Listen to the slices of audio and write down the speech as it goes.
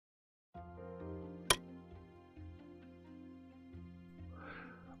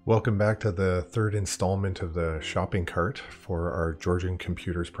Welcome back to the third installment of the shopping cart for our Georgian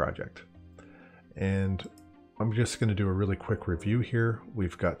Computers project. And I'm just going to do a really quick review here.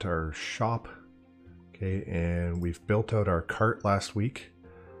 We've got our shop, okay, and we've built out our cart last week,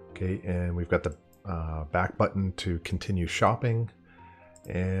 okay, and we've got the back button to continue shopping,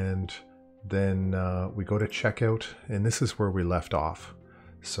 and then we go to checkout, and this is where we left off.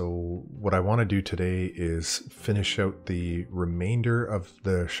 So what I want to do today is finish out the remainder of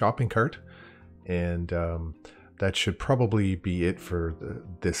the shopping cart, and that should probably be it for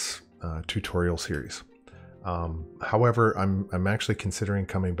this tutorial series. However, I'm actually considering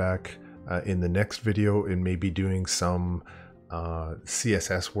coming back in the next video and maybe doing some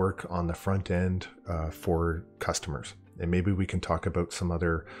CSS work on the front end for customers, and maybe we can talk about some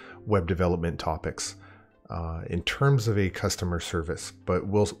other web development topics in terms of a customer service, but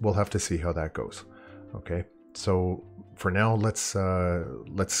we'll have to see how that goes. Okay, so for now,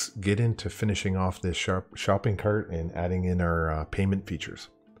 let's get into finishing off this shopping cart and adding in our payment features.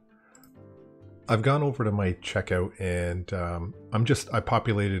 I've gone over to my checkout, and I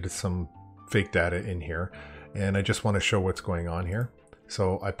populated some fake data in here, and I just want to show what's going on here.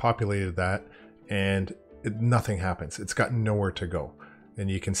 So I populated that, and nothing happens. It's got nowhere to go. And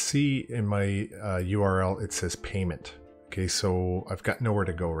you can see in my URL, it says payment. Okay, so I've got nowhere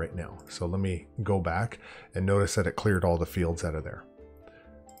to go right now. So let me go back and notice that it cleared all the fields out of there.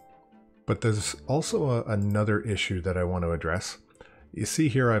 But there's also another issue that I want to address. You see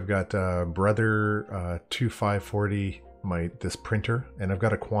here, I've got brother 2540, this printer, and I've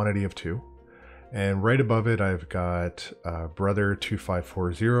got a quantity of 2. And right above it, I've got brother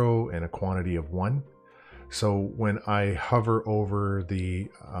 2540 and a quantity of 1. So when I hover over the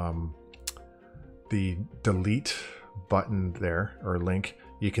delete button there, or link,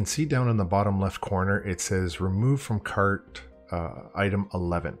 you can see down in the bottom left corner, it says remove from cart item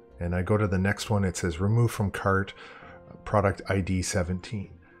 11. And I go to the next one, it says remove from cart product ID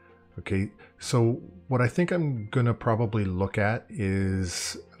 17. Okay, so what I think I'm gonna probably look at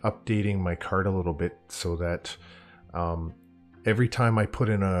is updating my cart a little bit so that every time I put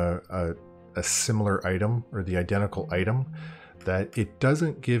in a similar item or the identical item, that it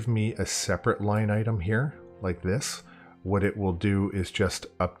doesn't give me a separate line item here like this. What it will do is just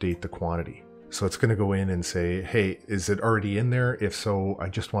update the quantity. So it's going to go in and say, hey, is it already in there? If so, I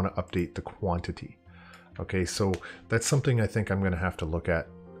just want to update the quantity. Okay, so that's something I think I'm going to have to look at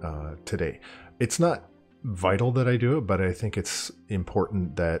today. It's not vital that I do it, but I think it's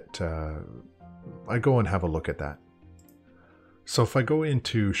important that I go and have a look at that. So if I go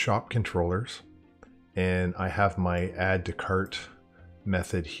into shop controllers, and I have my add to cart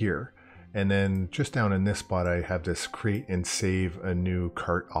method here, and then just down in this spot I have this create and save a new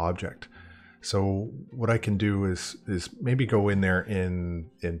cart object. So what I can do is maybe go in there and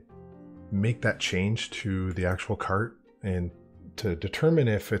make that change to the actual cart, and to determine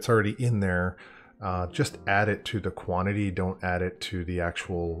if it's already in there, just add it to the quantity, don't add it to the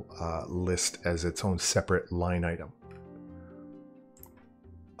actual list as its own separate line item.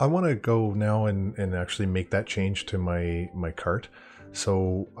 I want to go now and actually make that change to my cart.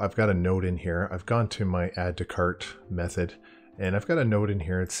 So I've got a note in here. I've gone to my add to cart method, and I've got a note in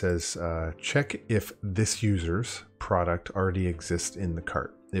here. It says check if this user's product already exists in the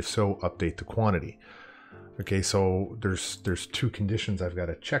cart. If so, update the quantity. Okay, so there's 2 conditions I've got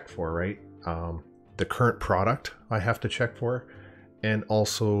to check for, right? The current product I have to check for, and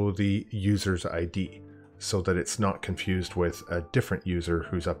also the user's ID, so that it's not confused with a different user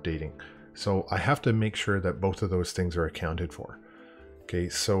who's updating. So I have to make sure that both of those things are accounted for. Okay,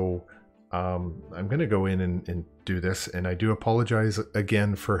 so I'm gonna go in and do this, and I do apologize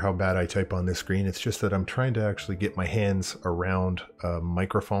again for how bad I type on this screen. It's just that I'm trying to actually get my hands around a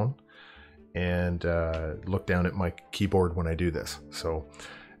microphone and look down at my keyboard when I do this. So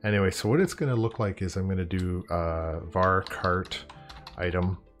anyway, so what it's gonna look like is I'm gonna do var cart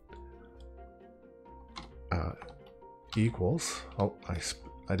item equals, oh,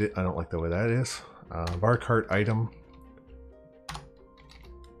 I don't like the way that is, var cart item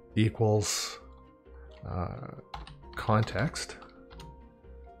equals context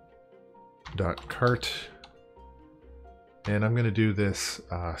dot cart, and I'm going to do this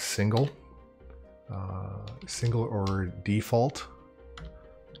single or default.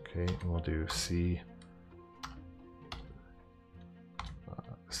 Okay, and we'll do c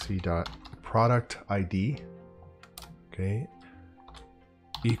dot product ID, okay,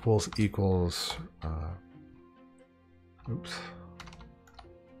 equals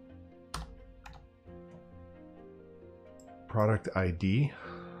product ID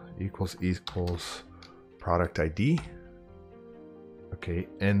equals product ID, Okay,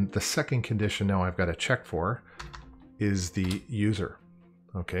 and the second condition now I've got to check for is the user.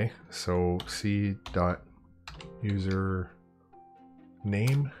 Okay, so c.user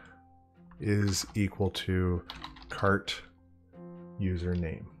name is equal to cart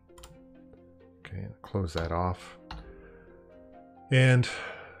username. Okay, close that off. And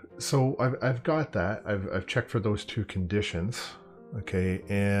so I've got that. I've checked for those two conditions. Okay,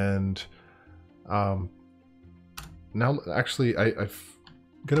 and now actually I'm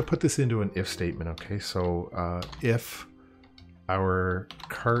gonna put this into an if statement. Okay, so if our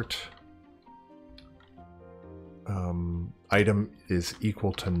cart item is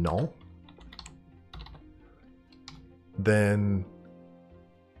equal to null, then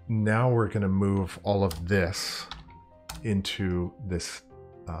now we're going to move all of this into this.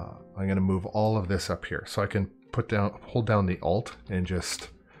 I'm going to move all of this up here, so I can hold down the Alt and just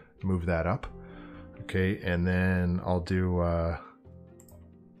move that up. Okay, and then I'll do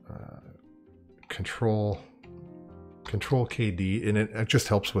Control KD, and it just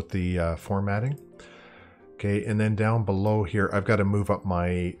helps with the formatting. Okay, and then down below here, I've got to move up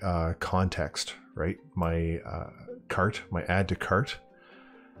my context, right? My cart, my add to cart.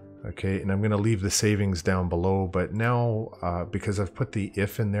 Okay, and I'm going to leave the savings down below, but now because I've put the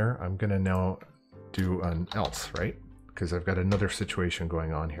if in there, I'm going to now do an else, right? Because I've got another situation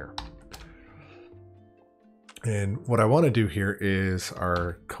going on here. And what I want to do here is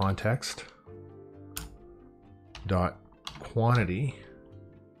our context dot quantity.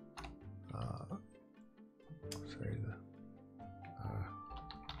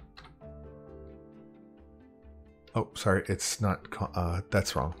 Oh, sorry, it's not,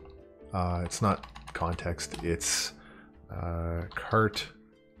 that's wrong. It's not context, it's cart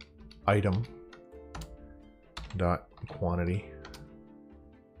item dot quantity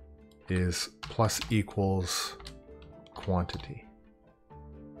is plus equals quantity.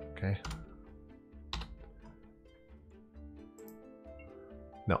 Okay.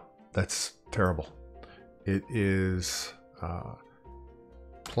 No, that's terrible. It is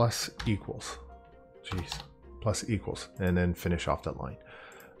plus equals. Jeez. Plus equals, and then finish off that line.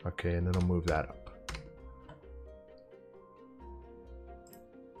 Okay, and then I'll move that up.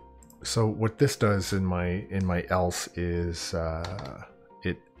 So what this does in my else is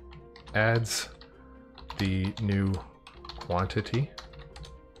it adds the new quantity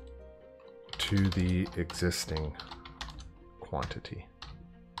to the existing quantity.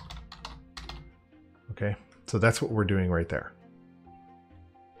 Okay, so that's what we're doing right there.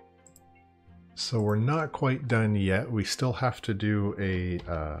 So we're not quite done yet. We still have to do a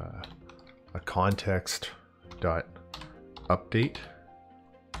context dot update.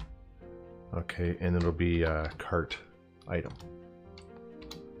 Okay, and it'll be a cart item.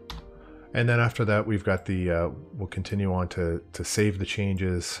 And then after that, we've got the we'll continue on to save the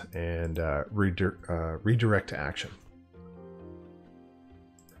changes and redirect to action.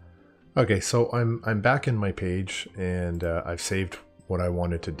 Okay, so I'm back in my page, and I've saved what I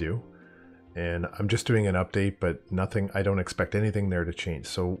wanted to do. And I'm just doing an update, but nothing, I don't expect anything there to change.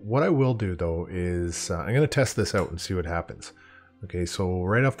 So what I will do though is I'm going to test this out and see what happens. Okay, so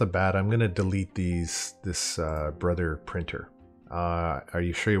right off the bat, I'm going to delete this brother printer. Are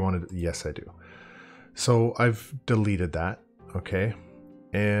you sure you wanted to? Yes, I do. So I've deleted that. Okay.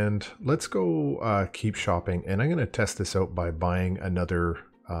 And let's go keep shopping. And I'm going to test this out by buying another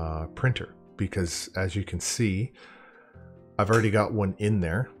printer, because as you can see, I've already got one in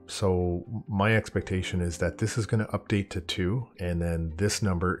there. So my expectation is that this is going to update to 2, and then this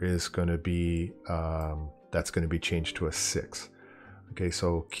number is going to be, that's going to be changed to a 6. Okay,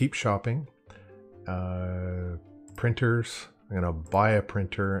 so keep shopping. Printers, I'm going to buy a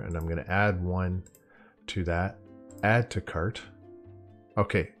printer, and I'm going to add one to that. Add to cart.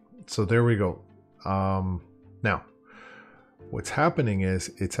 Okay, so there we go. Now, what's happening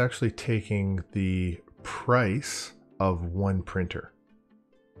is it's actually taking the price of one printer.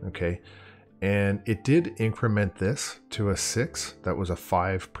 Okay, and it did increment this to a 6. That was a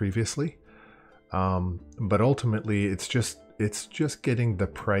 5 previously, but ultimately it's just getting the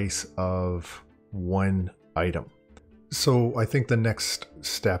price of one item. So I think the next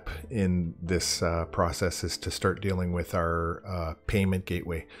step in this process is to start dealing with our payment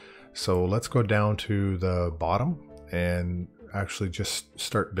gateway. So let's go down to the bottom and actually just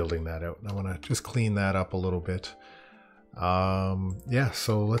start building that out. I want to just clean that up a little bit. Yeah,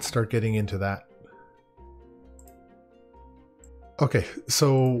 so let's start getting into that. Okay,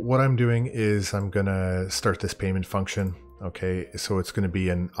 so what I'm doing is I'm gonna start this payment function. Okay, so it's gonna be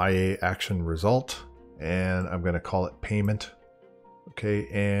an IA action result, and I'm gonna call it payment. Okay,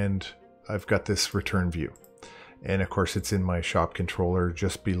 and I've got this return view. And of course it's in my shop controller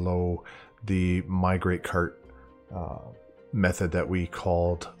just below the migrate cart method that we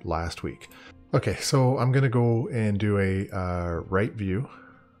called last week. Okay, so I'm going to go and do a write view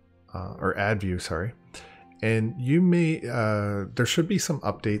or add view, sorry. And you may, there should be some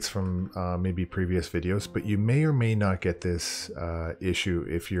updates from maybe previous videos, but you may or may not get this issue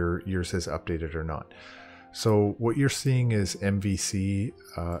if yours is updated or not. So what you're seeing is MVC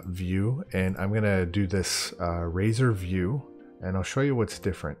view, and I'm going to do this razor view, and I'll show you what's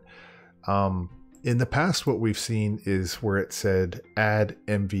different. In the past, what we've seen is where it said add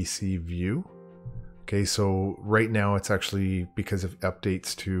MVC view. Okay, so right now it's actually because of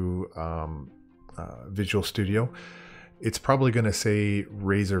updates to Visual Studio, it's probably going to say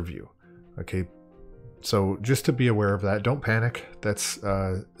razor view. Okay, so just to be aware of that, don't panic. That's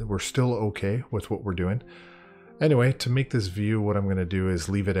we're still okay with what we're doing. Anyway, to make this view, what I'm going to do is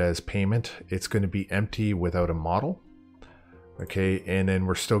leave it as payment. It's going to be empty without a model. Okay, and then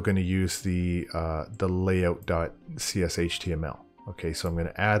we're still going to use the layout.cshtml. Okay, so I'm going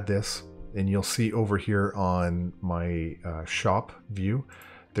to add this, and you'll see over here on my shop view,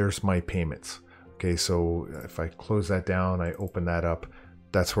 there's my payments. Okay, so if I close that down, I open that up,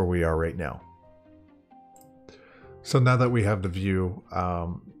 that's where we are right now. So now that we have the view,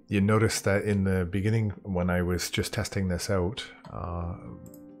 you notice that in the beginning when I was just testing this out,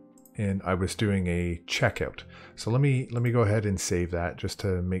 and I was doing a checkout. So let me go ahead and save that just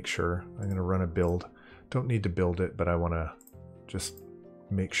to make sure. I'm going to run a build. Don't need to build it, but I want to just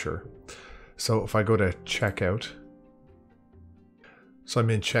make sure. So if I go to checkout, so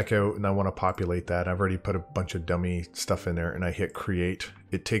I'm in checkout and I want to populate that. I've already put a bunch of dummy stuff in there and I hit create.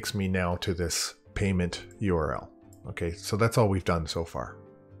 It takes me now to this payment URL. Okay, so that's all we've done so far.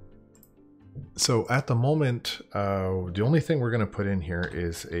 So at the moment, the only thing we're going to put in here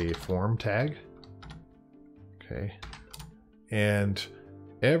is a form tag. Okay, and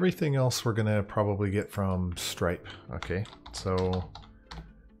everything else we're going to probably get from Stripe. Okay, so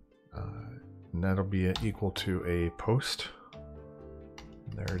that'll be equal to a post.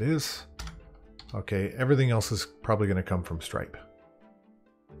 There it is. Okay, everything else is probably going to come from Stripe.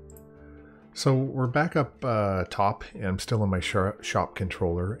 So we're back up top, and I'm still in my shop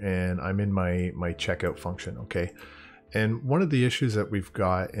controller, and I'm in my checkout function. Okay, and one of the issues that we've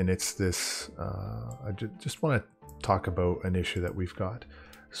got, and it's this, I just want to talk about an issue that we've got.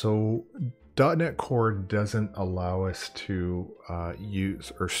 So NetCore doesn't allow us to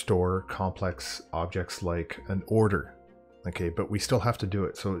use or store complex objects like an order. Okay, but we still have to do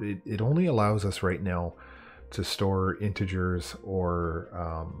it. So it only allows us right now to store integers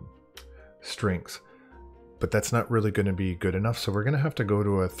or strings, but that's not really going to be good enough. So we're going to have to go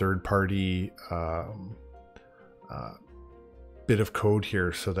to a third-party bit of code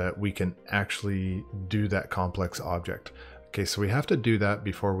here so that we can actually do that complex object. Okay, so we have to do that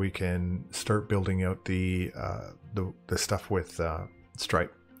before we can start building out the stuff with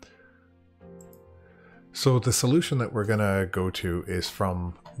Stripe. So the solution that we're gonna go to is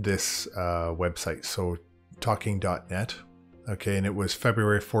from this website, so talking.net. Okay, and it was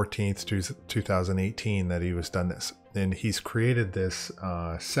February 14th, 2018 that he was done this. And he's created this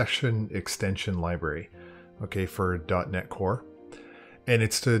session extension library, okay, for NetCore. And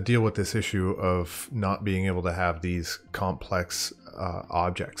it's to deal with this issue of not being able to have these complex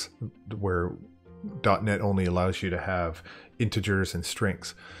objects where .NET only allows you to have integers and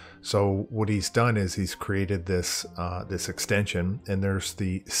strings. So what he's done is he's created this this extension, and there's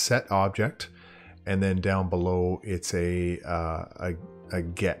the set object, and then down below it's a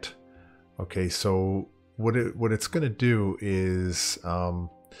get. Okay, so what it's going to do is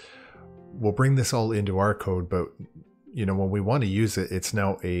we'll bring this all into our code, but you know, when we want to use it, it's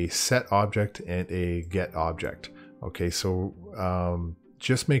now a set object and a get object. Okay, so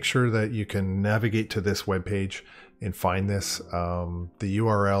just make sure that you can navigate to this web page and find this. The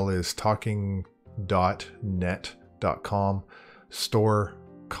URL is talking.net.com, store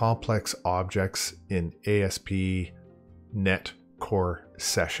complex objects in ASP NetCore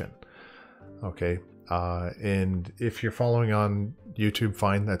session. Okay, and if you're following on YouTube,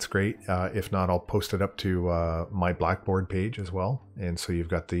 fine, that's great. If not, I'll post it up to my Blackboard page as well, and so you've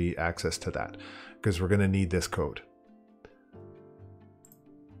got the access to that, because we're going to need this code.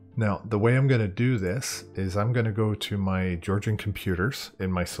 Now, the way I'm going to do this is I'm going to go to my Georgian computers in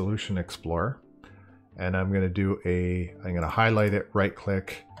my Solution Explorer, and I'm going to highlight it, right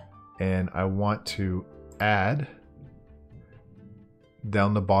click, and I want to add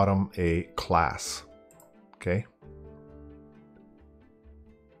down the bottom a class. Okay.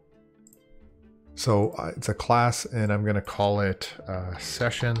 So it's a class, and I'm going to call it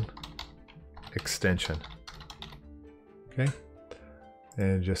session extension. Okay.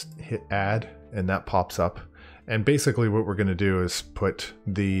 And just hit add, and that pops up. And basically what we're going to do is put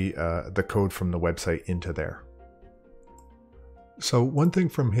the code from the website into there. So one thing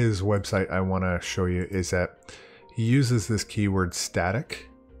from his website I want to show you is that he uses this keyword static.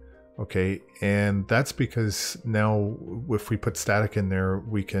 Okay, and that's because now if we put static in there,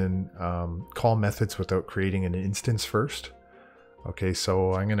 we can call methods without creating an instance first. Okay,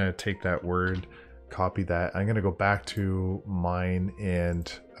 so I'm going to take that word, copy that. I'm going to go back to mine,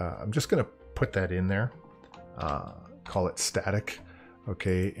 and I'm just going to put that in there. Call it static.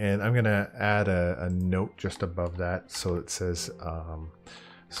 Okay, and I'm going to add a note just above that. So it says,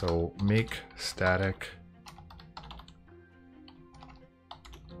 so make static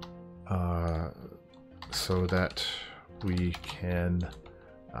so that we can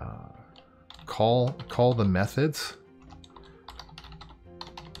call the methods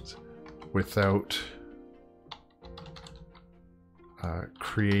without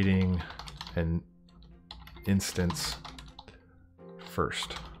creating an instance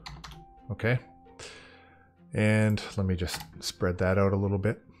first. Okay, and let me just spread that out a little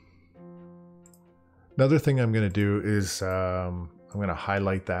bit. Another thing I'm going to do is I'm going to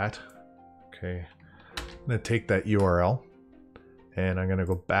highlight that. Okay, I'm going to take that URL and I'm going to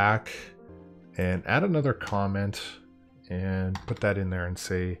go back and add another comment and put that in there and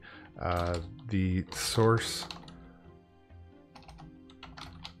say the source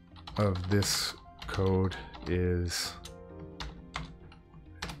of this code is,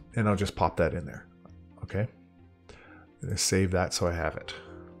 and I'll just pop that in there. Okay, I'm going to save that so I have it.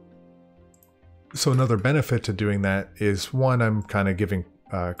 So another benefit to doing that is, one, I'm kind of giving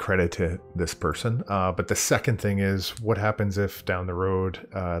credit to this person, but the second thing is, what happens if down the road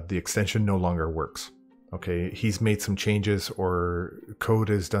the extension no longer works? Okay, he's made some changes, or code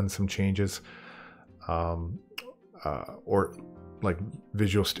has done some changes, or like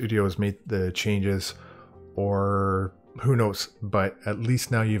Visual Studio has made the changes, or who knows, but at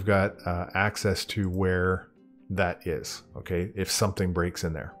least now you've got access to where that is. Okay, if something breaks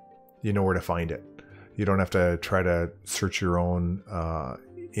in there, you know where to find it. You don't have to try to search your own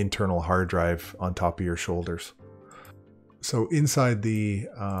internal hard drive on top of your shoulders. So inside the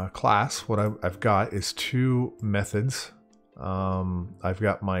class, what I've got is two methods. I've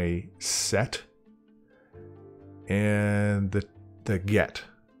got my set and the get.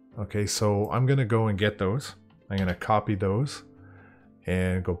 Okay, so I'm going to go and get those. I'm going to copy those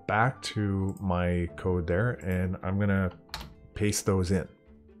and go back to my code there, and I'm going to paste those in.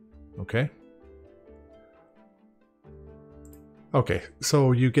 Okay. Okay,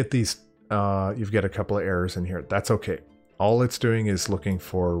 so you get these, you've got a couple of errors in here. That's okay. All it's doing is looking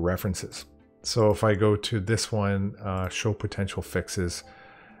for references. So if I go to this one, show potential fixes,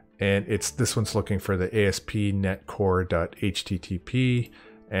 and this one's looking for the ASP netcore.http,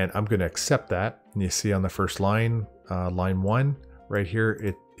 and I'm going to accept that. And you see on the first line, line 1 right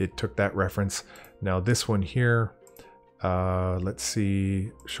here, it took that reference. Now this one here, let's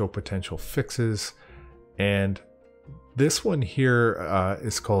see, show potential fixes, and this one here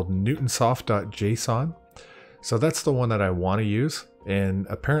is called newtonsoft.json. So that's the one that I want to use. And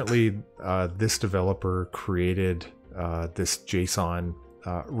apparently this developer created this JSON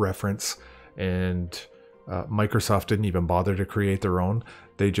reference, and Microsoft didn't even bother to create their own.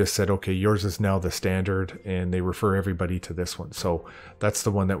 They just said, okay, yours is now the standard, and they refer everybody to this one. So that's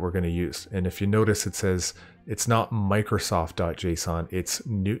the one that we're going to use. And if you notice, it says it's not Microsoft.json, it's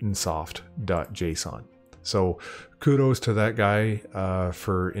newtonsoft.json. So kudos to that guy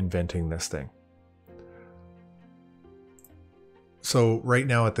for inventing this thing. So right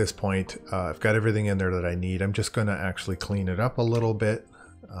now at this point, I've got everything in there that I need. I'm just going to actually clean it up a little bit,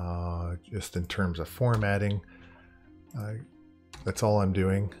 just in terms of formatting. That's all I'm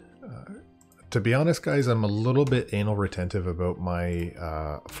doing. To be honest, guys, I'm a little bit anal retentive about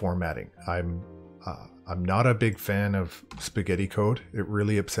my formatting. I'm not a big fan of spaghetti code. It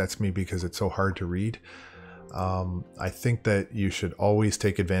really upsets me because it's so hard to read. I think that you should always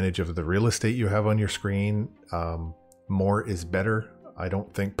take advantage of the real estate you have on your screen. More is better. I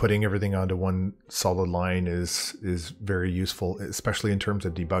don't think putting everything onto one solid line is very useful, especially in terms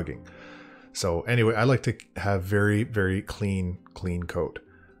of debugging. So anyway, I like to have very, very clean code.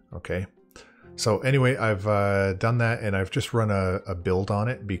 Okay. So anyway, I've done that, and I've just run a build on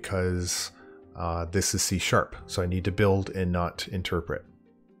it because this is C#. So I need to build and not interpret.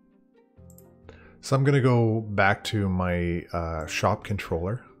 So I'm going to go back to my shop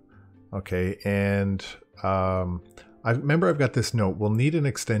controller. Okay. And I remember I've got this note. We'll need an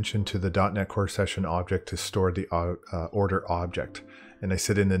extension to the .NetCore session object to store the order object. And I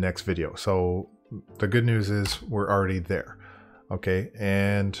said in the next video. So the good news is we're already there. Okay,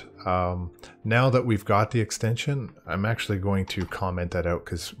 and now that we've got the extension, I'm actually going to comment that out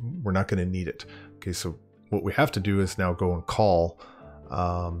because we're not going to need it. Okay, so what we have to do is now go and call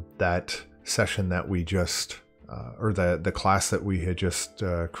that session that we just, or the class that we had just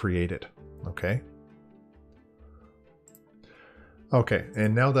created. Okay. Okay,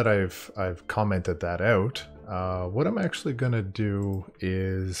 and now that I've commented that out, what I'm actually going to do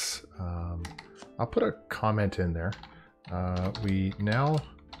is I'll put a comment in there. We now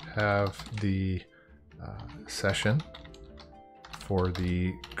have the session for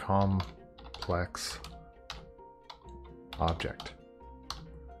the complex object.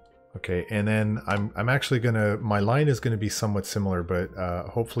 Okay, and then I'm actually gonna, my line is gonna be somewhat similar, but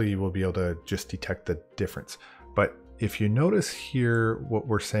hopefully you will be able to just detect the difference. But if you notice here, what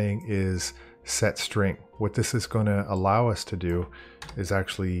we're saying is set string. What this is gonna allow us to do is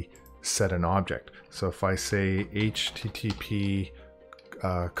actually set an object. So if I say HTTP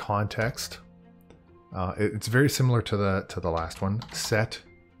context, it's very similar to the last one. Set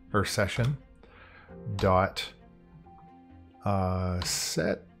or session dot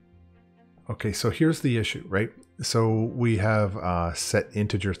set. Okay, so here's the issue, right? So we have set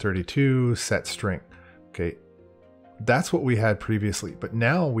integer 32, set string. Okay, that's what we had previously, but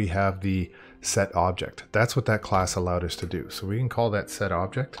now we have the set object. That's what that class allowed us to do. So we can call that set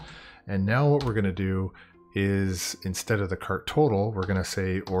object. And now what we're going to do is, instead of the cart total, we're going to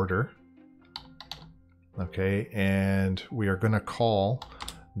say order. Okay, and we are going to call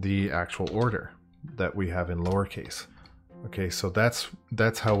the actual order that we have in lowercase. Okay, so that's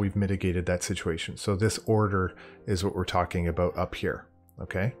how we've mitigated that situation. So this order is what we're talking about up here.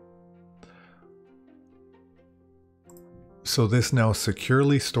 Okay. So this now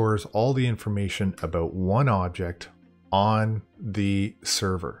securely stores all the information about one object on the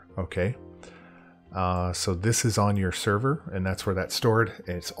server. Okay. So this is on your server, and that's where that's stored.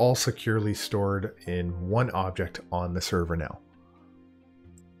 And it's all securely stored in one object on the server now.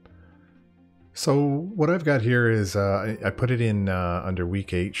 So what I've got here is I put it in under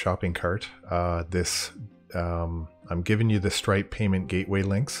week 8 shopping cart. I'm giving you the Stripe payment gateway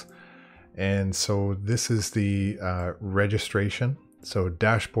links. And so this is the registration. So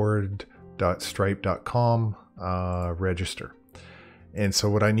dashboard.stripe.com register. And so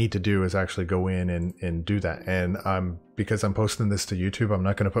what I need to do is actually go in and do that. And because I'm posting this to YouTube, I'm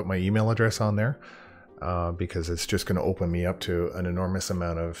not going to put my email address on there because it's just going to open me up to an enormous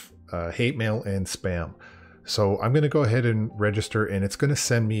amount of hate mail and spam. So I'm going to go ahead and register, and it's going to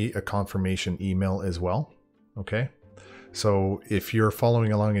send me a confirmation email as well. Okay. So if you're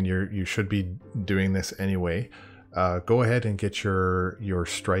following along, and you should be doing this anyway, go ahead and get your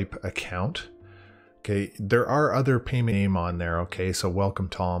Stripe account. Okay, there are other payment name on there. Okay, so welcome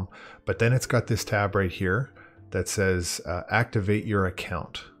Tom, but then it's got this tab right here that says activate your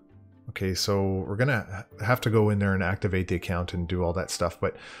account. Okay, so we're gonna have to go in there and activate the account and do all that stuff.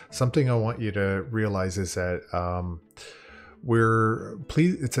 But something I want you to realize is that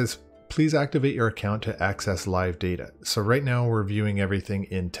it says please activate your account to access live data. So right now we're viewing everything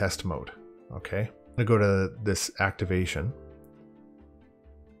in test mode. Okay, I'm gonna go to this activation.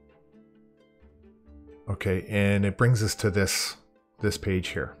 Okay, and it brings us to this page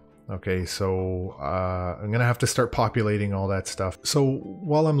here. Okay, so I'm gonna have to start populating all that stuff. So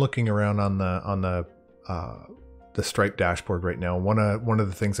while I'm looking around on the Stripe dashboard right now, one of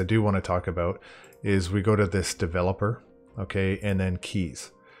the things I do want to talk about is we go to this developer, okay, and then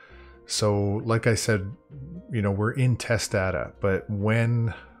keys. So like I said, we're in test data, but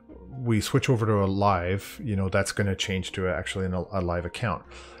when we switch over to a live, that's going to change to actually a live account.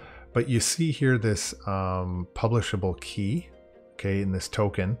 But you see here this publishable key, okay, in this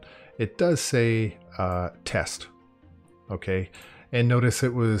token, it does say test, okay, and notice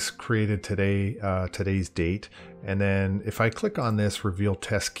it was created today, today's date, and then if I click on this reveal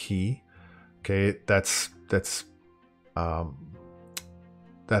test key, okay, that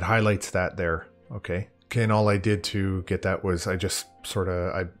highlights that there, okay. Okay, and all I did to get that was I just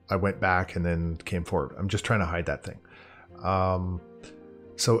I went back and then came forward. I'm just trying to hide that thing.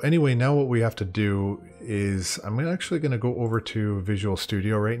 So anyway, now what we have to do is I'm actually going to go over to Visual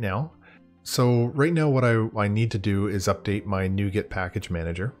Studio right now. So right now what I need to do is update my NuGet package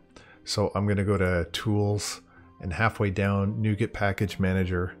manager. So I'm going to go to Tools, and halfway down NuGet package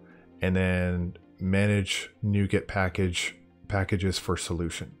manager, and then manage NuGet packages for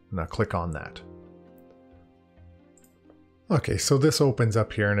solution. Now click on that. Okay, so this opens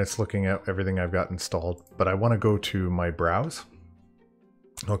up here and it's looking at everything I've got installed, but I want to go to my browse.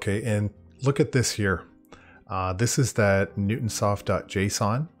 Okay, and look at this here. This is that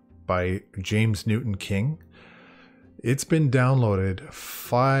Newtonsoft.json by James Newton King. It's been downloaded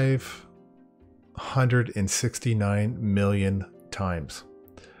 569 million times.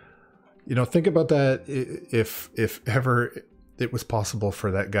 You know, think about that. If ever it was possible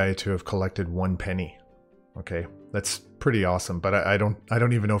for that guy to have collected 1 penny. Okay, that's pretty awesome, but I don't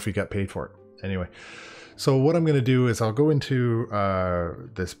even know if he got paid for it. Anyway, so what I'm going to do is I'll go into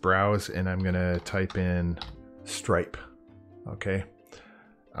this browse and I'm going to type in Stripe. Okay,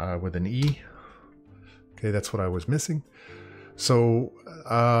 with an E. Okay, that's what I was missing. So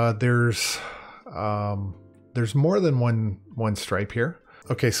there's more than one Stripe here.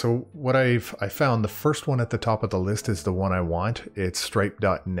 Okay, so what I found, the first one at the top of the list is the one I want. It's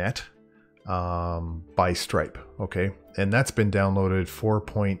stripe.net by Stripe. Okay, and that's been downloaded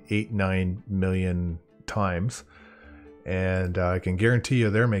 4.89 million times, and I can guarantee you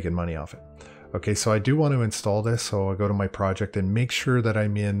they're making money off it. Okay, so I do want to install this, so I'll go to my project and make sure that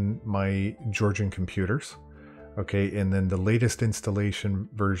I'm in my Georgian computers. Okay, and then the latest installation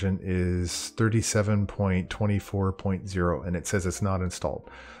version is 37.24.0, and it says it's not installed.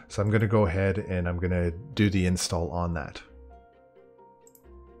 So I'm going to go ahead and I'm going to do the install on that.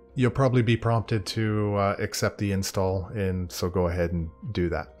 You'll probably be prompted to accept the install, and so go ahead and do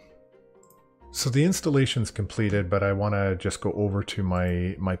that. So the installation's completed, but I want to just go over to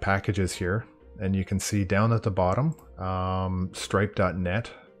my packages here, and you can see down at the bottom,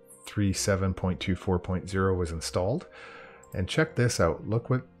 stripe.net 37.24.0 was installed. And check this out. Look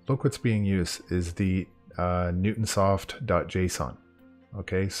what's being used is the newtonsoft.json.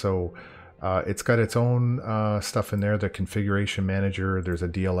 Okay, so it's got its own stuff in there, the configuration manager, there's a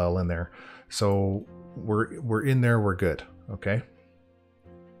DLL in there. So we're in there, we're good. Okay.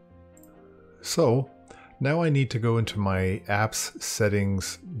 So now I need to go into my apps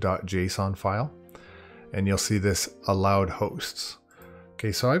settings.json file, and you'll see this allowed hosts.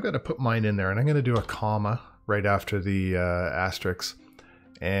 Okay, so I've got to put mine in there, and I'm going to do a comma right after the asterisk,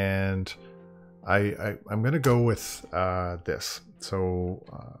 and I'm going to go with this. So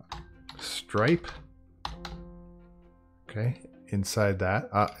Stripe. Okay, inside that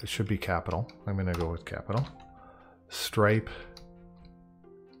it should be capital. I'm going to go with capital. Stripe,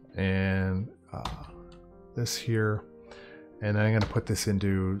 and this here, and then I'm going to put this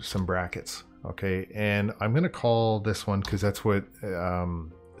into some brackets. Okay, and I'm going to call this one, because that's what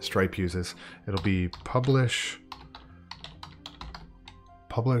Stripe uses. It'll be publish,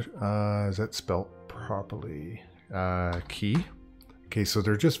 is that spelled properly? Key. Okay, so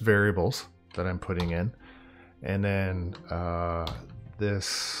they're just variables that I'm putting in. And then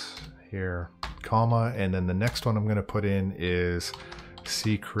this here, comma, and then the next one I'm going to put in is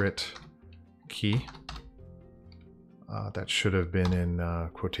secret key. That should have been in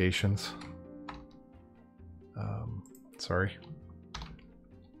quotations. Sorry.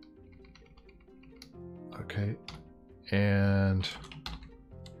 Okay, and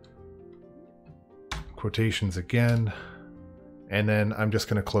quotations again, and then I'm just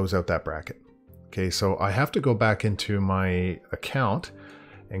going to close out that bracket. Okay, so I have to go back into my account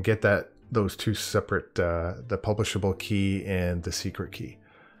and get those two separate, the publishable key and the secret key.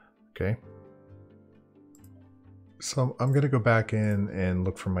 Okay. So I'm going to go back in and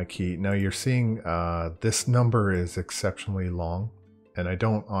look for my key. Now you're seeing this number is exceptionally long, and I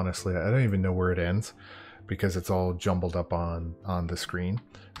don't even know where it ends because it's all jumbled up on the screen.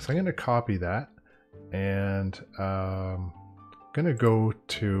 So I'm going to copy that, and I'm going to go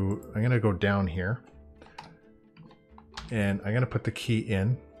down here, and I'm going to put the key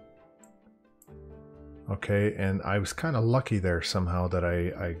in. Okay, and I was kind of lucky there somehow that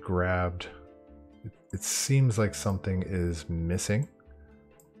I grabbed. It seems like something is missing.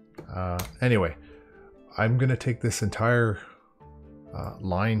 Anyway, I'm going to take this entire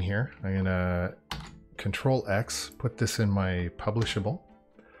line here. I'm going to Control X, put this in my publishable.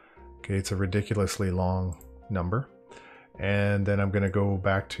 Okay, it's a ridiculously long number. And then I'm going to go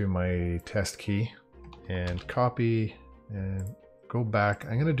back to my test key and copy and go back.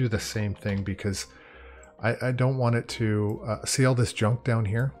 I'm going to do the same thing because I don't want it to see all this junk down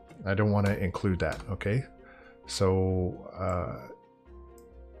here. I don't want to include that. Okay, so I'm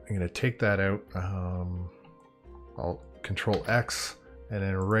going to take that out. I'll Control X, and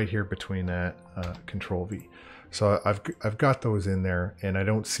then right here between that, Control V. So I've got those in there, and I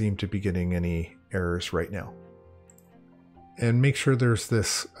don't seem to be getting any errors right now. And make sure there's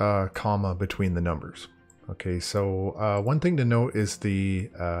this comma between the numbers. Okay, so one thing to note is the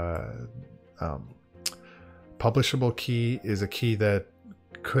publishable key is a key that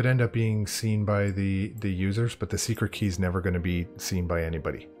could end up being seen by the users, but the secret key is never going to be seen by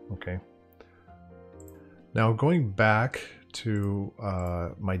anybody. Okay. Now going back to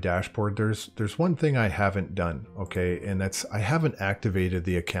my dashboard, there's one thing I haven't done, okay, and that's I haven't activated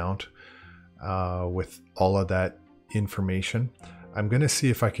the account with all of that information. I'm going to see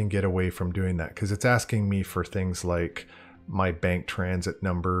if I can get away from doing that because it's asking me for things like my bank transit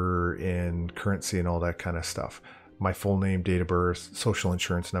number and currency and all that kind of stuff. My full name, date of birth, social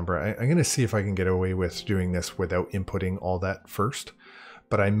insurance number. I'm going to see if I can get away with doing this without inputting all that first,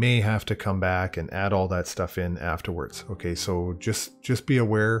 but I may have to come back and add all that stuff in afterwards. Okay, so just be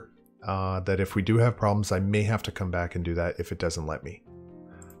aware that if we do have problems, I may have to come back and do that if it doesn't let me.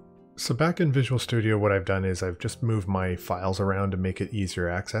 So back in Visual Studio, what I've done is I've just moved my files around to make it easier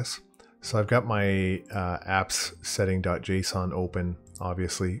access. So I've got my apps setting.json open,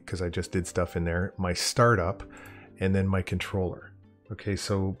 obviously, because I just did stuff in there, my startup, and then my controller. Okay,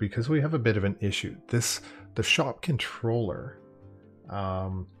 so because we have a bit of an issue, the shop controller,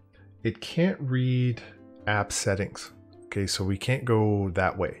 it can't read app settings. Okay, so we can't go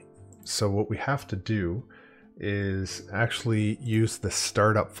that way. So what we have to do is actually use the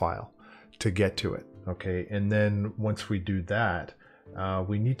startup file to get to it. Okay, and then once we do that,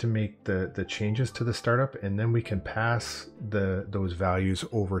 we need to make the changes to the startup, and then we can pass those values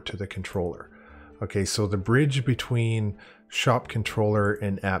over to the controller. Okay, so the bridge between shop controller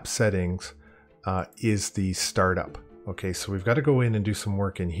and app settings is the startup. Okay, so we've got to go in and do some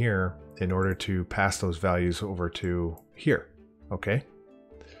work in here in order to pass those values over to here. Okay.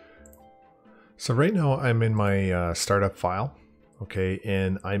 So right now I'm in my startup file, okay,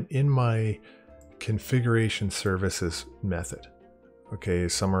 and I'm in my configuration services method, okay,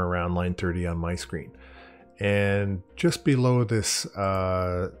 somewhere around line 30 on my screen. And just below this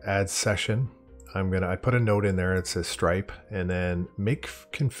add session, I put a note in there that says Stripe, and then make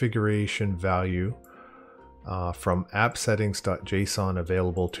configuration value from app settings.json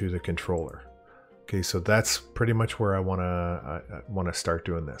available to the controller. Okay, so that's pretty much where I want to start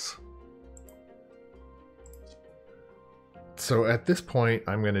doing this. So at this point,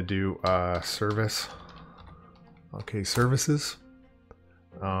 I'm going to do service. Okay, services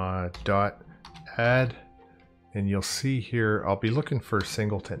dot add, and you'll see here I'll be looking for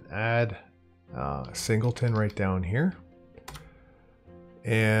singleton. Add singleton right down here,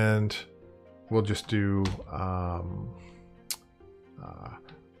 and we'll just do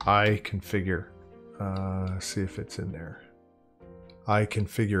iConfigure. See if it's in there.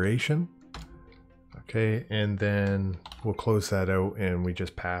 iConfiguration. Okay, and then we'll close that out and we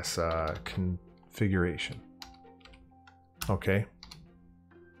just pass configuration. Okay.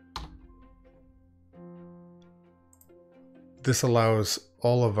 This allows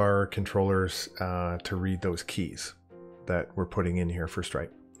all of our controllers to read those keys that we're putting in here for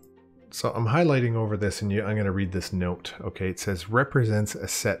Stripe. So I'm highlighting over this, and I'm going to read this note. Okay, it says represents a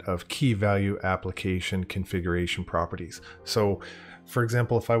set of key value application configuration properties. So for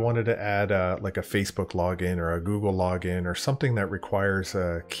example, if I wanted to add like a Facebook login or a Google login or something that requires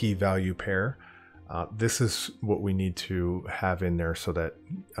a key value pair, this is what we need to have in there so that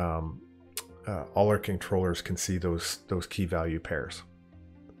all our controllers can see those key value pairs.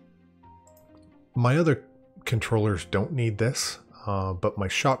 My other controllers don't need this, but my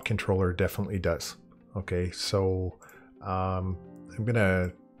shop controller definitely does. Okay, so I'm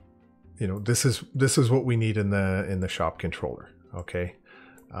gonna, this is what we need in the shop controller. Okay,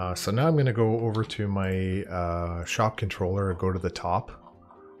 so now I'm going to go over to my shop controller and go to the top.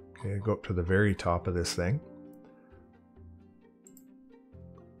 Okay, go up to the very top of this thing.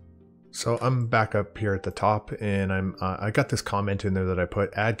 So I'm back up here at the top, and I got this comment in there that I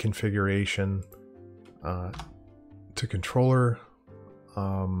put add configuration to controller,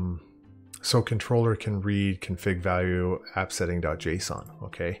 so controller can read config value app setting.json.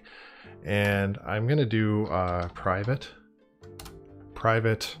 Okay, and I'm going to do private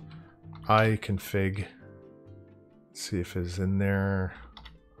iConfig. See if it's in there.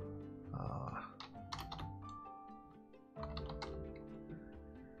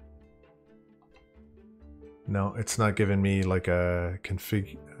 No, it's not giving me like a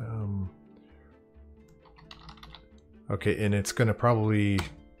config. Okay, and it's gonna probably,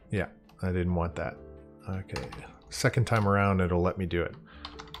 yeah, I didn't want that. Okay, second time around it'll let me do it.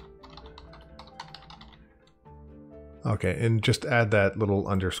 Okay, and just add that little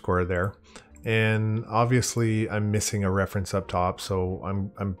underscore there. And obviously I'm missing a reference up top, so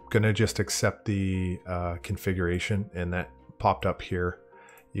I'm gonna just accept the configuration, and that popped up here.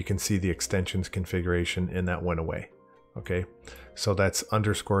 You can see the extensions configuration, and that went away. Okay, so that's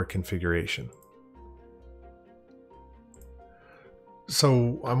underscore configuration.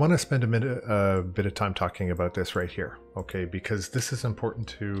 So I want to spend a bit of time talking about this right here, okay? Because this is important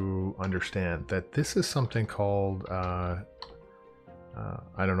to understand that this is something called, I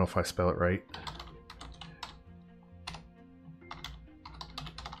don't know if I spell it right.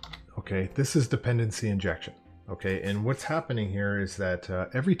 Okay, this is dependency injection, okay? And what's happening here is that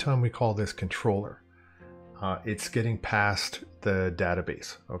every time we call this controller, it's getting past the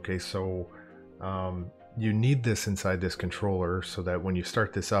database, okay? So you need this inside this controller so that when you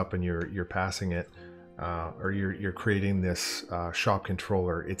start this up and you're passing it, or you're creating this shop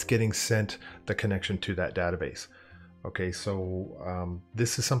controller, it's getting sent the connection to that database. Okay, so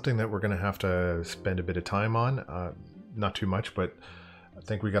this is something that we're going to have to spend a bit of time on, not too much, but I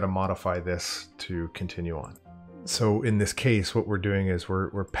think we got to modify this to continue on. So in this case, what we're doing is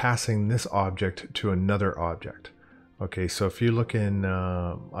we're passing this object to another object. Okay, so if you look in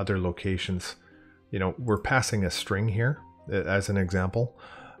other locations, you know, we're passing a string here as an example,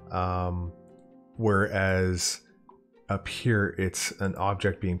 whereas up here it's an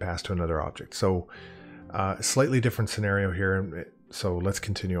object being passed to another object. So slightly different scenario here. So let's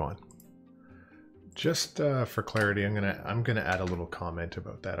continue on. Just for clarity, I'm gonna add a little comment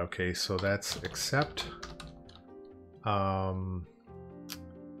about that. Okay, so that's accept an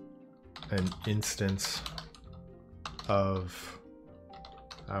instance of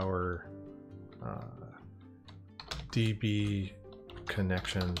our DB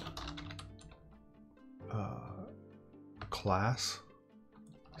connection class,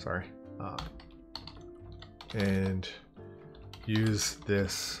 sorry, and use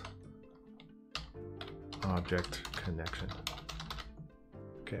this object connection.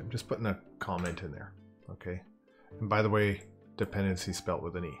 Okay, I'm just putting a comment in there. Okay, and by the way, dependency spelled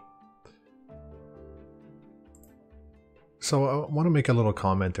with an E. So I want to make a little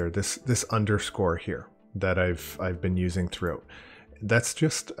comment there. This underscore here that I've been using throughout. That's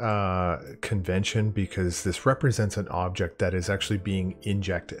just convention because this represents an object that is actually being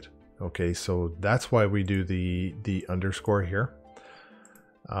injected. Okay, so that's why we do the underscore here,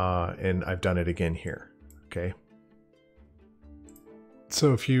 and I've done it again here. Okay.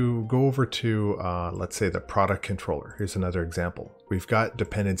 So if you go over to, let's say the product controller, here's another example. We've got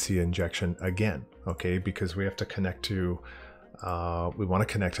dependency injection again, okay, because we have to connect to, we want to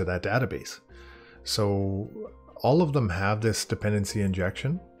connect to that database. So all of them have this dependency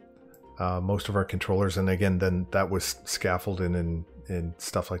injection, most of our controllers, and again, then that was scaffolded and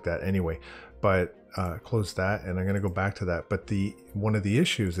stuff like that anyway. But close that, and I'm going to go back to that. But one of the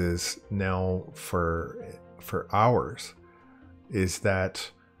issues is now for ours is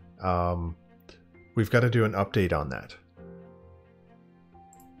that we've got to do an update on that.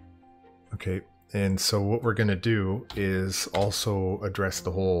 Okay, and so what we're going to do is also address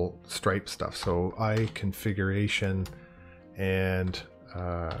the whole Stripe stuff. So configuration and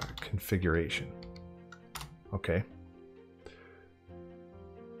configuration. Okay.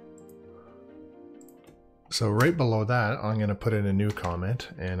 So right below that, I'm going to put in a new comment,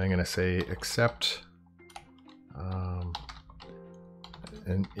 and I'm going to say accept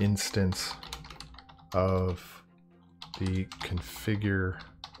an instance of the configuration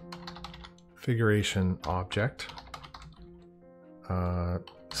object,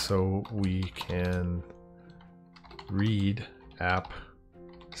 so we can read app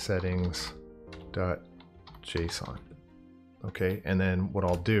settings.json. Okay, and then what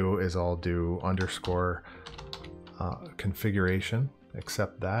I'll do is I'll do underscore configuration,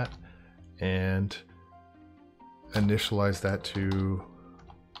 accept that, and initialize that to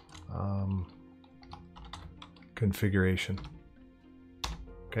configuration.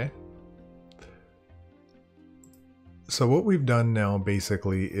 Okay. So what we've done now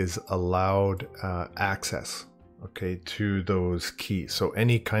basically is allowed access, okay, to those keys. So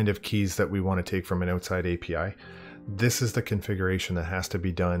any kind of keys that we want to take from an outside API, this is the configuration that has to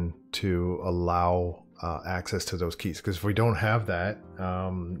be done to allow access to those keys. Because if we don't have that,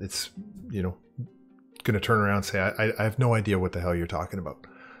 it's, you know, going to turn around and say, I have no idea what the hell you're talking about.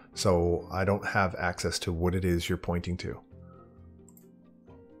 So I don't have access to what it is you're pointing to.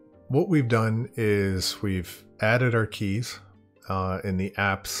 What we've done is we've added our keys in the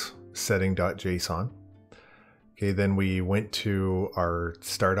apps setting.json. Okay, then we went to our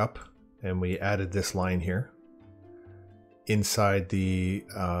startup and we added this line here inside the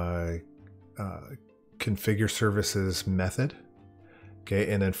configure services method.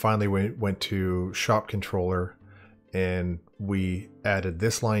 Okay, and then finally we went to shop controller and we added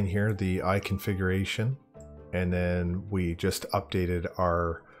this line here, the iConfiguration, and then we just updated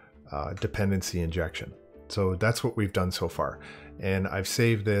our dependency injection. So that's what we've done so far. And I've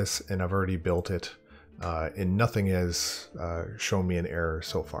saved this and I've already built it. and nothing has shown me an error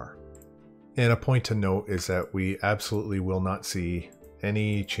so far. And a point to note is that we absolutely will not see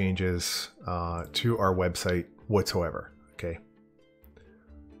any changes to our website whatsoever. Okay.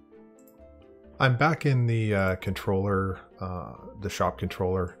 I'm back in the controller, the shop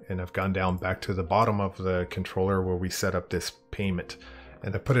controller, and I've gone down back to the bottom of the controller where we set up this payment.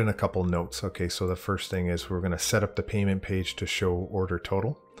 And I put in a couple notes. Okay, so the first thing is we're going to set up the payment page to show order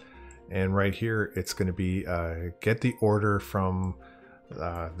total. And right here, it's going to be get the order from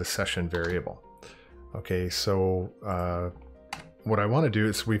the session variable. Okay, so what I want to do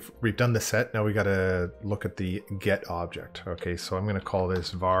is we've done the set. Now we got to look at the get object. Okay, so I'm going to call this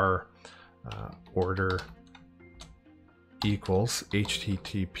var order equals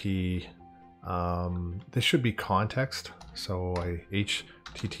HTTP. This should be context. So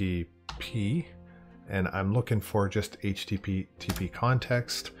HTTP, and I'm looking for just HTTP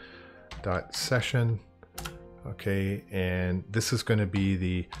context dot session. Okay, and this is going to be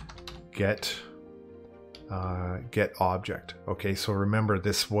the get object. Okay, so remember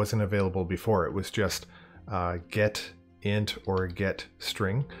this wasn't available before. It was just get int or get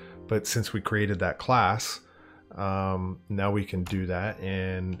string. But since we created that class, now we can do that,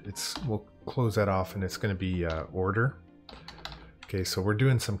 and we'll close that off, and it's going to be order. Okay, so we're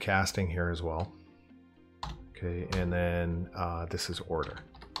doing some casting here as well. Okay, and then this is order.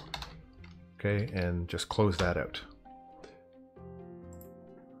 Okay, and just close that out.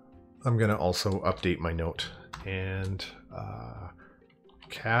 I'm going to also update my note and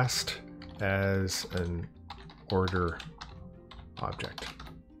cast as an order object.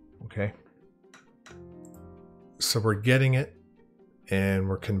 Okay, so we're getting it and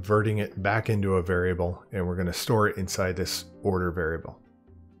we're converting it back into a variable, and we're going to store it inside this order variable.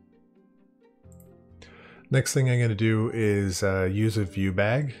 Next thing I'm going to do is use a view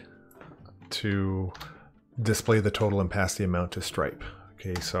bag to display the total and pass the amount to Stripe.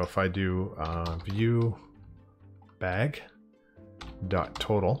 Okay, so if I do view bag dot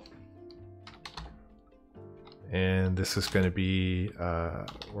total, and this is going to be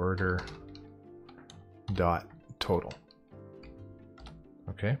order dot total.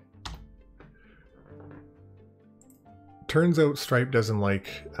 Okay. Turns out Stripe doesn't like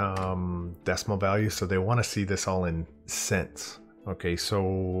decimal values, so they want to see this all in cents. Okay,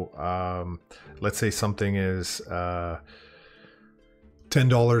 so let's say something is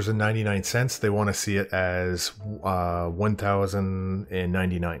 $10.99. They want to see it as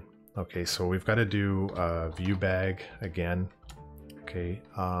 1,099. Okay, so we've got to do view bag again. Okay,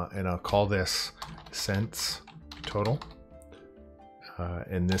 and I'll call this cents total.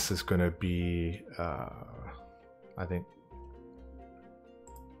 And this is going to be, I think,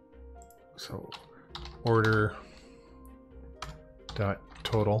 so order dot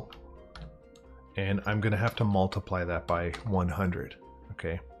total, and I'm going to have to multiply that by 100.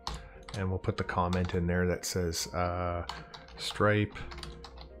 Okay, and we'll put the comment in there that says Stripe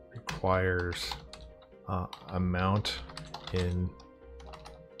requires amount in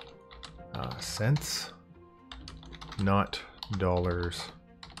cents, not dollars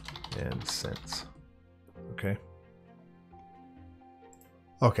and cents. Okay.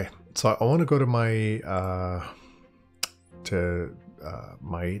 Okay, so I want to go to my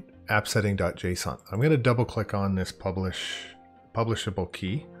my app setting.json. I'm going to double click on this publishable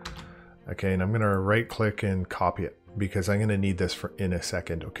key. Okay, and I'm going to right click and copy it because I'm going to need this in a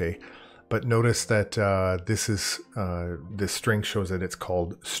second. Okay, but notice that this string shows that it's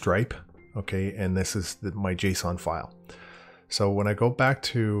called Stripe. Okay, and this is my JSON file. So when I go back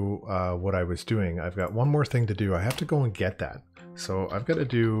to what I was doing, I've got one more thing to do. I have to go and get that. So I've got to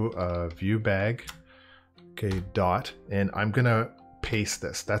do view bag, okay, dot, and I'm gonna paste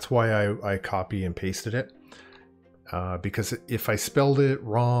this. That's why I copy and pasted it, because if I spelled it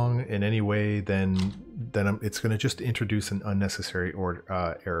wrong in any way, then it's gonna just introduce an unnecessary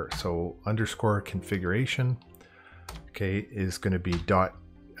error. So underscore configuration, okay, is gonna be dot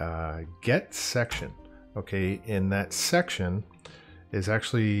get section. Okay, and that section is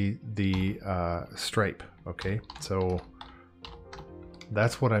actually the Stripe. Okay, so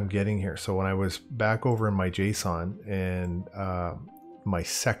that's what I'm getting here. So when I was back over in my JSON and my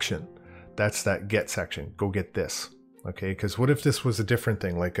section, that's that get section. Go get this. Okay, because what if this was a different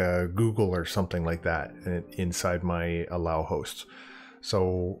thing, like a Google or something like that inside my allow hosts?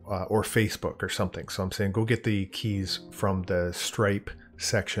 So or Facebook or something. So I'm saying go get the keys from the Stripe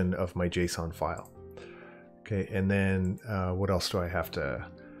section of my JSON file. Okay, and then what else do I have to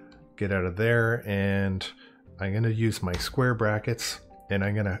get out of there? And I'm going to use my square brackets, and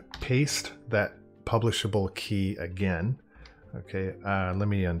I'm going to paste that publishable key again. Okay, let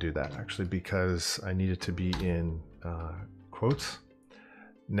me undo that actually because I need it to be in quotes.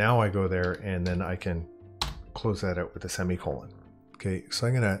 Now I go there and then I can close that out with a semicolon. Okay, so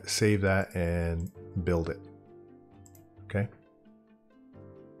I'm gonna save that and build it. Okay.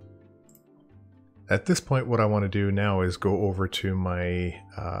 At this point, what I want to do now is go over to my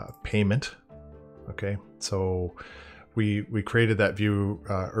payment. Okay, so we created that view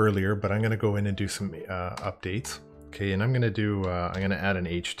earlier, but I'm going to go in and do some updates. Okay, and I'm going to add an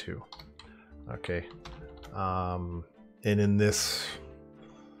H2. Okay, and in this,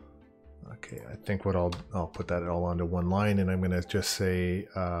 okay, I think what I'll put that all onto one line, and I'm going to just say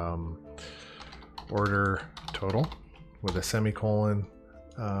order total with a semicolon.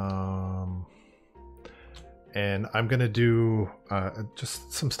 And I'm going to do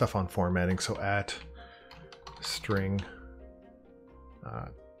just some stuff on formatting. So at string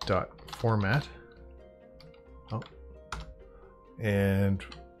dot format. Oh, and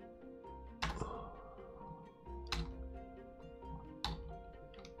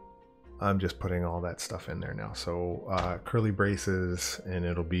I'm just putting all that stuff in there now. So curly braces, and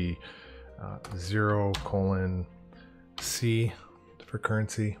it'll be 0:C for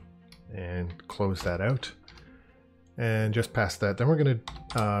currency, and close that out. And just past that, then we're going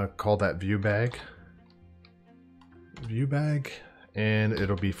to call that view bag, and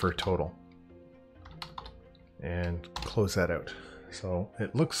it'll be for total, and close that out. So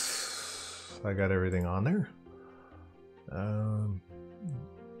it looks, I got everything on there.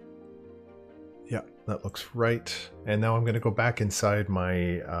 Yeah, that looks right. And now I'm going to go back inside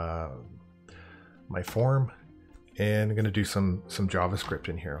my my form, and I'm going to do some JavaScript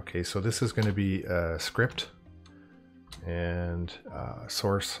in here. Okay, so this is going to be a script and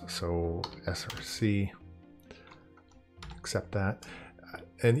source, so src, accept that.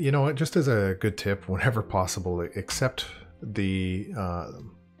 And you know what, just as a good tip, whenever possible, accept what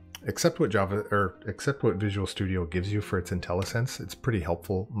Visual Studio gives you for its IntelliSense. It's pretty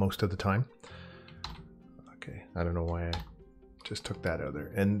helpful most of the time. Okay, I don't know why I just took that out of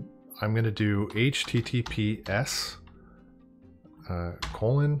there. And I'm going to do https :/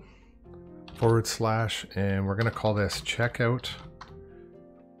 and we're going to call this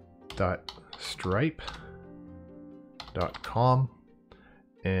checkout.stripe.com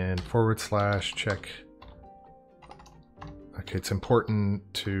and / check. Okay, it's important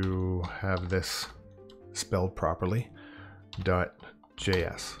to have this spelled properly,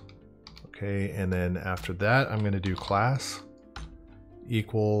 .js. Okay, and then after that, I'm going to do class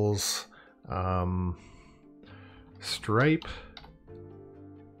equals stripe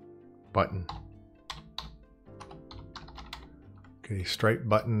button. Okay, stripe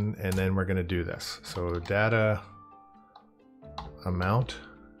button, and then we're going to do this. So data amount,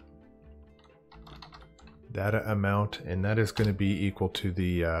 and that is going to be equal to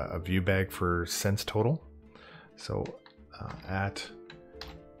the view bag for sense total. So at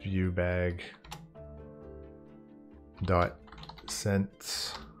view bag dot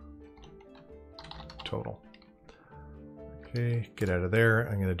sense total. Okay, get out of there.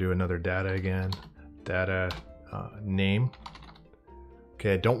 I'm going to do another data again. Data name.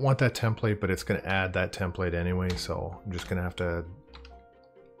 Okay, I don't want that template, but it's going to add that template anyway, so I'm just going to have to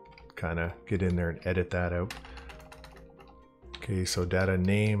kind of get in there and edit that out. Okay, so data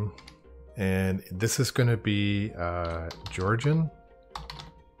name, and this is going to be Georgian.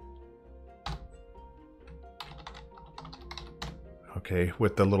 Okay,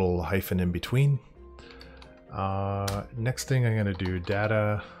 with the little hyphen in between. Next thing I'm going to do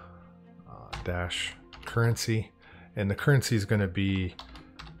data dash currency, and the currency is going to be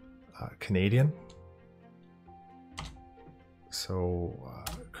Canadian. So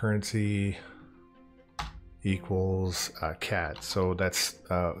currency equals CAD. So that's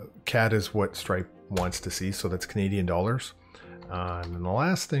CAD is what Stripe wants to see. So that's Canadian dollars. And then the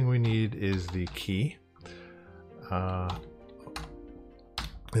last thing we need is the key.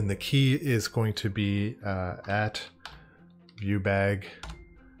 And the key is going to be at viewbag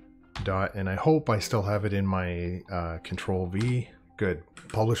dot, and I hope I still have it in my Control V. Good.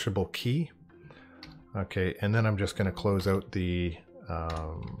 Publishable key. Okay, and then I'm just going to close out the,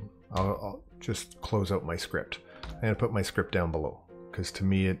 I'll just close out my script. I'm going to put my script down below, because to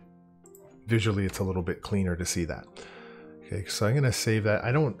me, visually it's a little bit cleaner to see that. Okay, so I'm going to save that.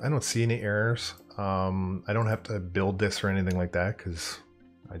 I don't see any errors. I don't have to build this or anything like that, because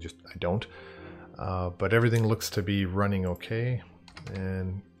I don't. But everything looks to be running okay,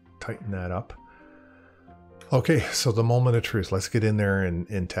 and tighten that up. Okay, so the moment of truth. Let's get in there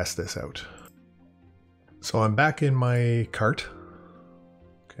and test this out. So I'm back in my cart.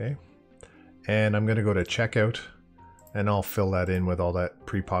 Okay, and I'm going to go to checkout and I'll fill that in with all that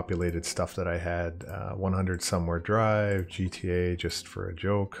pre-populated stuff that I had. 100 Somewhere Drive, GTA, just for a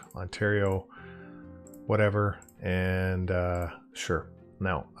joke, Ontario, whatever, and sure.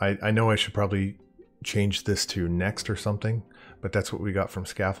 Now, I know I should probably change this to next or something, but that's what we got from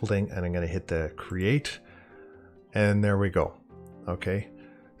scaffolding, and I'm going to hit the create, and there we go. Okay,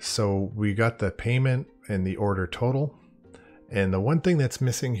 so we got the payment and the order total, and the one thing that's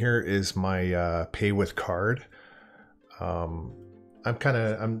missing here is my pay with card. I'm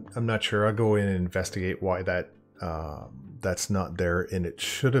not sure. I'll go in and investigate why that's not there, and it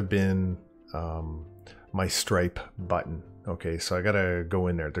should have been my Stripe button. Okay, so I gotta go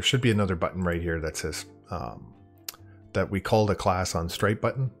in there. There should be another button right here that says that we called a class on Stripe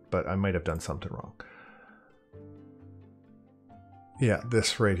button, but I might have done something wrong. Yeah,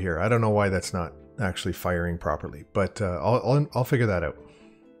 this right here. I don't know why that's not actually firing properly, but I'll figure that out.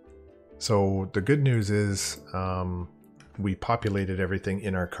 So the good news is we populated everything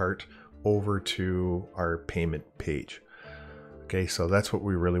in our cart over to our payment page. Okay, so that's what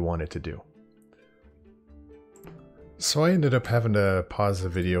we really wanted to do. So I ended up having to pause the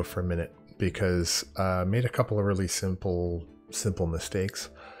video for a minute because I made a couple of really simple mistakes.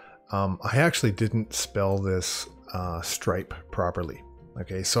 I actually didn't spell this Stripe properly.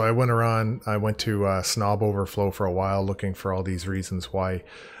 Okay, so I went to Snob Overflow for a while looking for all these reasons why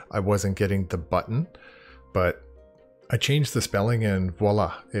I wasn't getting the button, but I changed the spelling and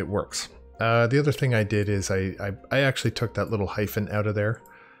voila, it works. The other thing I did is I actually took that little hyphen out of there.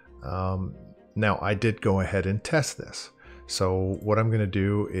 Now I did go ahead and test this. So what I'm going to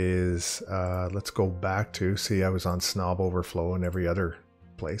do is let's go back to, see, I was on Snob Overflow and every other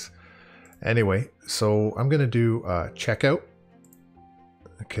place. Anyway, so I'm going to do checkout.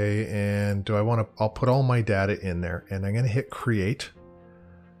 Okay, and I'll put all my data in there, and I'm going to hit create.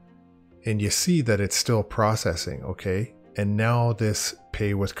 And you see that it's still processing, okay? And now this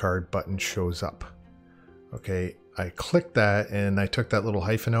pay with card button shows up. Okay, I clicked that and I took that little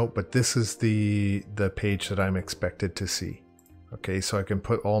hyphen out, but this is the page that I'm expected to see. Okay, so I can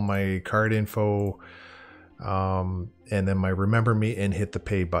put all my card info and then my remember me and hit the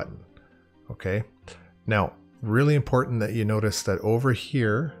pay button. Okay, now really important that you notice that over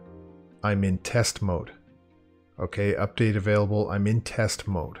here I'm in test mode. Okay, update available, I'm in test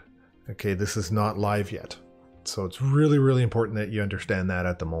mode. Okay, this is not live yet. So it's really, really important that you understand that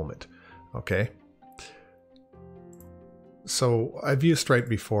at the moment. Okay. So I've used Stripe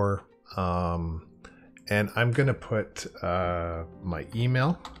before, and I'm going to put my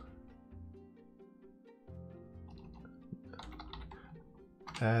email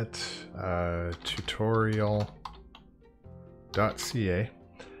at tutorial.ca,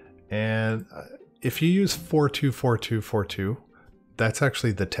 and if you use 424242, that's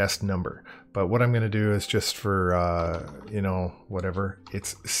actually the test number. But what I'm going to do is just for, you know, whatever,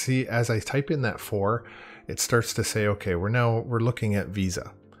 it's, see, as I type in that 4, it starts to say, okay, we're looking at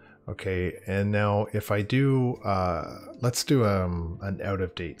Visa. Okay, and now if I do, let's do an out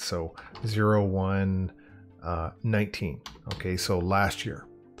of date. So 01/19. Okay, so last year.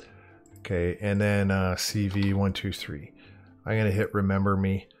 Okay, and then CV123. I'm going to hit remember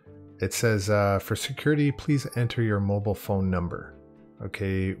me. It says, for security, please enter your mobile phone number.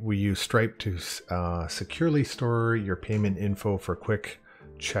 Okay, we use Stripe to securely store your payment info for quick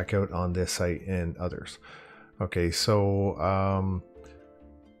checkout on this site and others. Okay, so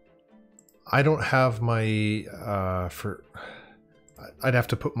I don't have my I'd have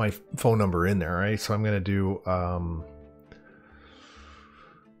to put my phone number in there, right? So I'm going to do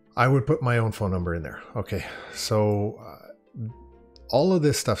I would put my own phone number in there. Okay, so all of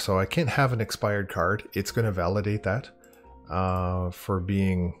this stuff, so I can't have an expired card. It's going to validate that for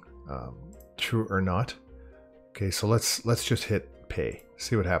being true or not. Okay, so let's just hit pay,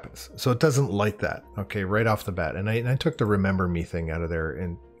 see what happens. So it doesn't like that, okay, right off the bat. And I took the remember me thing out of there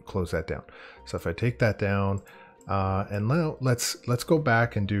and close that down. So if I take that down, and now let's go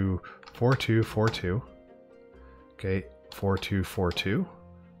back and do 4242. Okay, 4242,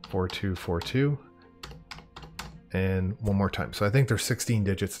 4242, and one more time. So I think there's 16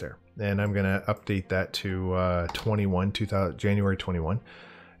 digits there. And I'm going to update that to January 21,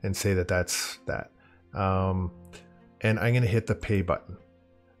 and say that that's that. And I'm going to hit the pay button.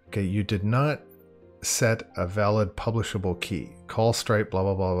 Okay, you did not set a valid publishable key. Call Stripe, blah,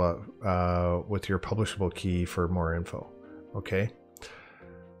 blah, blah, blah, with your publishable key for more info. Okay,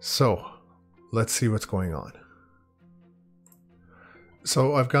 so let's see what's going on.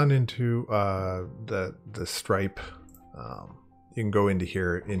 So I've gone into the Stripe. You can go into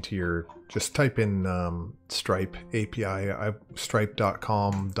here, into your, just type in Stripe API,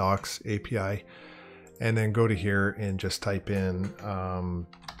 stripe.com docs API, and then go to here and just type in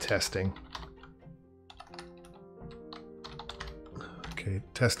testing. Okay,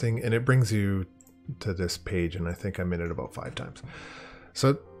 testing, and it brings you to this page, and I think I'm in it about 5 times. So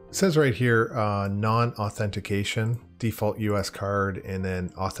it says right here, non-authentication, default US card, and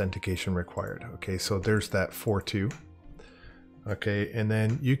then authentication required. Okay, so there's that 4.2. Okay, and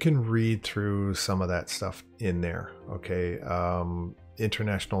then you can read through some of that stuff in there. Okay,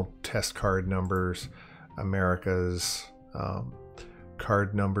 international test card numbers, America's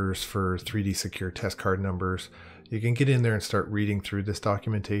card numbers for 3D secure test card numbers. You can get in there and start reading through this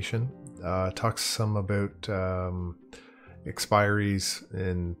documentation. Talks some about expiries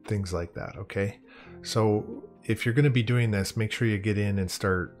and things like that. Okay, so if you're going to be doing this, make sure you get in and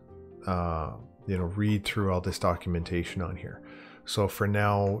start read through all this documentation on here. So for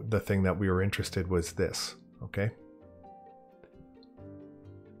now, the thing that we were interested was this. Okay,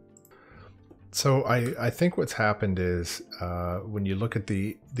 so I think what's happened is when you look at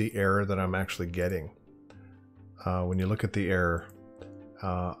the error that I'm actually getting, when you look at the error,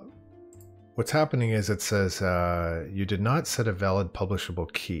 what's happening is it says you did not set a valid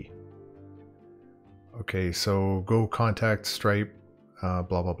publishable key. Okay, so go contact Stripe, blah,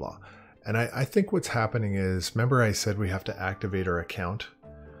 blah, blah. And I think what's happening is, remember I said we have to activate our account?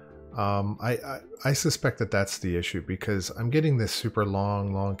 I suspect that that's the issue, because I'm getting this super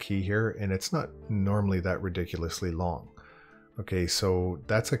long key here, and it's not normally that ridiculously long. Okay, so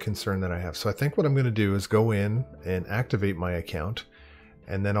that's a concern that I have. So I think what I'm going to do is go in and activate my account,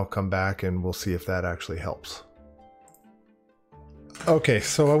 and then I'll come back and we'll see if that actually helps. Okay,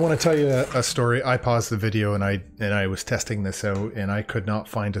 so I want to tell you a story. I paused the video and I was testing this out, and I could not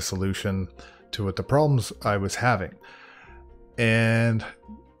find a solution to what the problems I was having. And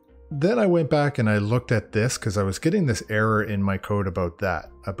then I went back and I looked at this, because I was getting this error in my code about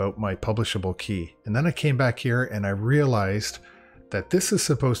that, about my publishable key. And then I came back here and I realized that this is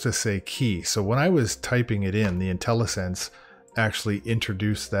supposed to say key. So when I was typing it in, the IntelliSense actually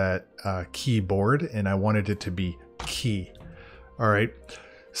introduced that keyboard, and I wanted it to be key. All right,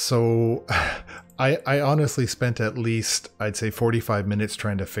 so I honestly spent at least, I'd say 45 minutes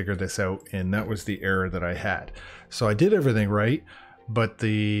trying to figure this out, and that was the error that I had. So I did everything right, but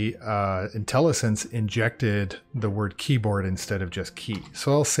the IntelliSense injected the word keyboard instead of just key.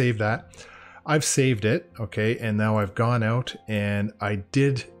 So I'll save that. I've saved it, okay, and now I've gone out and I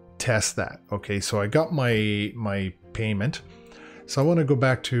did test that. Okay, so I got my payment. So I want to go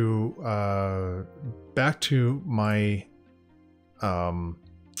back to my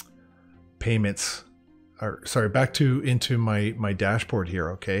payments, or sorry, into my dashboard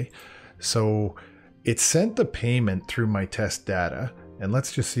here. Okay, so it sent the payment through my test data, and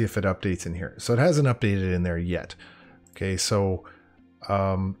let's just see if it updates in here. So it hasn't updated in there yet. Okay, so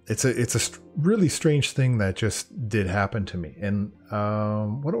it's a really strange thing that just did happen to me. And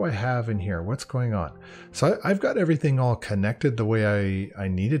what do I have in here? What's going on? So I've got everything all connected the way I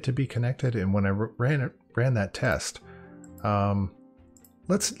needed to be connected, and when I ran that test,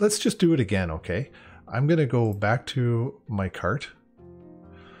 let's just do it again. Okay, I'm gonna go back to my cart.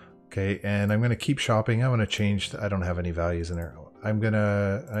 Okay, and I'm gonna keep shopping. I'm gonna change. I don't have any values in there. I'm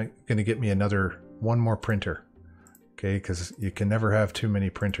gonna get me one more printer. Okay, because you can never have too many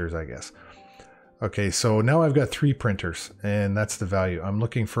printers, I guess. Okay, so now I've got 3 printers, and that's the value. I'm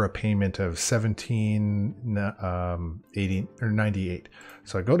looking for a payment of $17.80 or 98.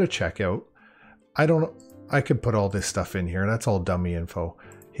 So I go to checkout. I could put all this stuff in here. That's all dummy info.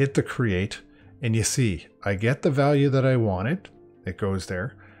 Hit the create, and you see I get the value that I wanted. It goes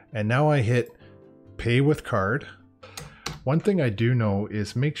there, and now I hit pay with card. One thing I do know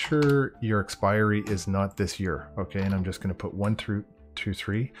is make sure your expiry is not this year. Okay, and I'm just going to put 1 through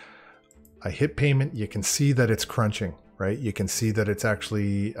 3. I hit payment. You can see that it's crunching, right? You can see that it's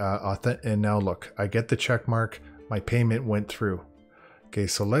actually authentic. And now look, I get the check mark. My payment went through. Okay,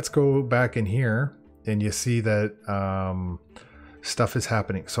 so let's go back in here, and you see that stuff is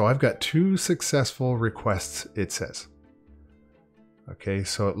happening. So I've got 2 successful requests, it says. Okay,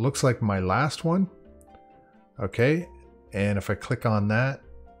 so it looks like my last one. Okay, and if I click on that,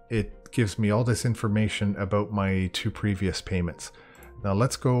 it gives me all this information about my 2 previous payments. Now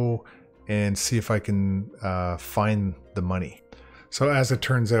let's go and see if I can find the money. So as it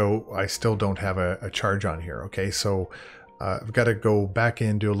turns out, I still don't have a charge on here. Okay, so I've got to go back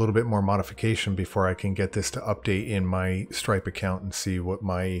in, do a little bit more modification before I can get this to update in my Stripe account and see what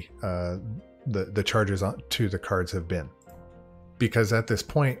my the charges to the cards have been. Because at this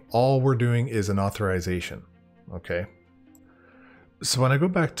point, all we're doing is an authorization. Okay. So when I go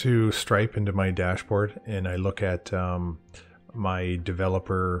back to Stripe into my dashboard and I look at my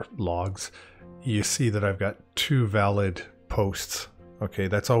developer logs, you see that I've got 2 valid posts. Okay,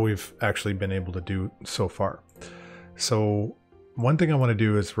 that's all we've actually been able to do so far. So one thing I want to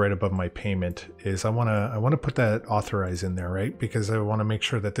do is right above my payment is I want to put that authorize in there, right? Because I want to make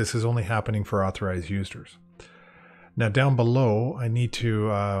sure that this is only happening for authorized users. Now down below, I need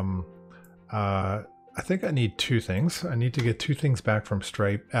to, I think I need 2 things. I need to get 2 things back from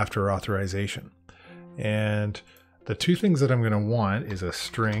Stripe after authorization. And the 2 things that I'm going to want is a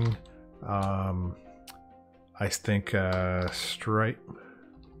string, I think Stripe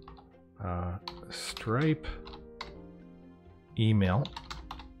email.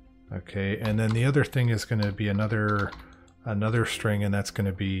 Okay, and then the other thing is going to be another string, and that's going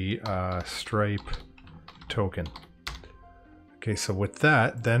to be Stripe token. Okay, so with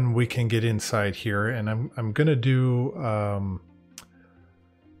that, then we can get inside here, and I'm going to do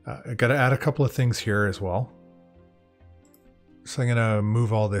I got to add a couple of things here as well. So I'm going to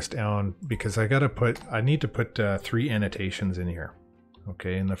move all this down because I need to put 3 annotations in here.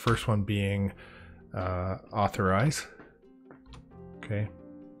 Okay, and the first one being authorize. Okay.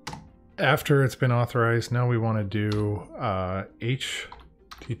 After it's been authorized, now we want to do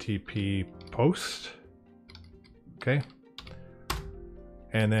HTTP post. Okay.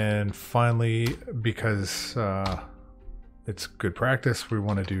 And then finally, because it's good practice, we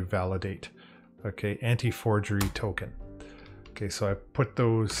want to do validate. Okay, anti-forgery token. Okay, so I put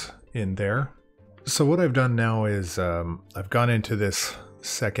those in there. So what I've done now is I've gone into this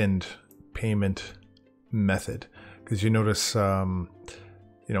second payment method, because you notice, you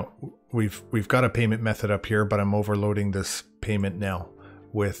know, we've got a payment method up here, but I'm overloading this payment now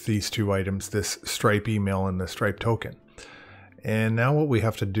with these 2 items, this Stripe email and the Stripe token. And now what we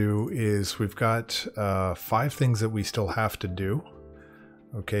have to do is we've got 5 things that we still have to do.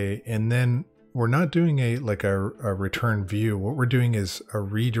 Okay, and then we're not doing a return view. What we're doing is a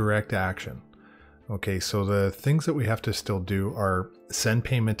redirect action. Okay, so the things that we have to still do are send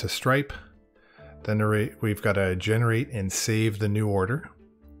payment to Stripe. Then we've got to generate and save the new order.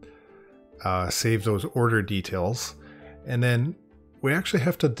 Save those order details. And then we actually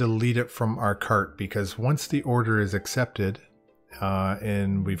have to delete it from our cart, because once the order is accepted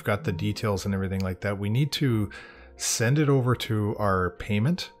and we've got the details and everything like that, we need to send it over to our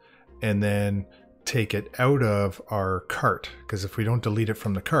payment and then take it out of our cart, because if we don't delete it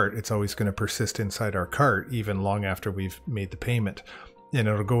from the cart, it's always going to persist inside our cart even long after we've made the payment, and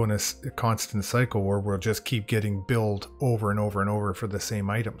it'll go in a constant cycle where we'll just keep getting billed over and over and over for the same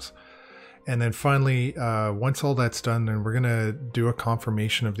items. And then finally, once all that's done, then we're going to do a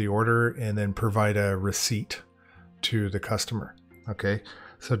confirmation of the order and then provide a receipt to the customer. Okay,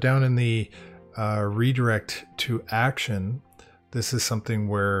 so down in the redirect to action, this is something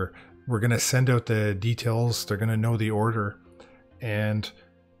where we're going to send out the details. They're going to know the order. And,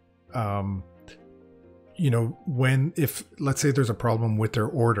 you know, if let's say there's a problem with their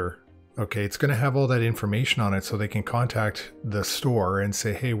order, okay, it's going to have all that information on it so they can contact the store and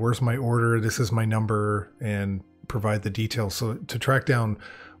say, hey, where's my order? This is my number, and provide the details so to track down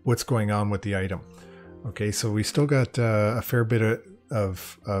what's going on with the item. Okay, so we still got a fair bit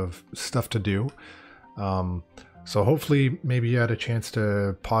of stuff to do. So hopefully maybe you had a chance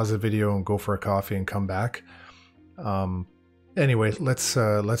to pause the video and go for a coffee and come back. Anyway, let's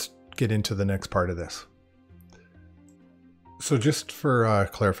get into the next part of this. So just for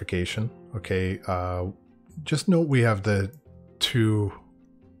clarification, okay, just note we have the 2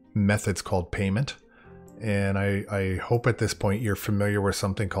 methods called payment. And I hope at this point you're familiar with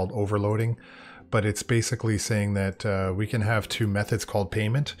something called overloading. But it's basically saying that we can have 2 methods called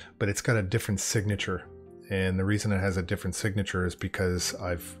payment, but it's got a different signature. And the reason it has a different signature is because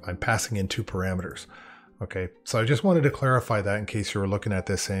I'm passing in 2 parameters. Okay, so I just wanted to clarify that in case you were looking at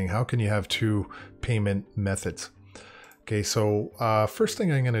this saying, how can you have 2 payment methods? Okay, so first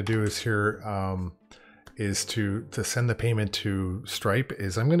thing I'm going to do is here is to send the payment to Stripe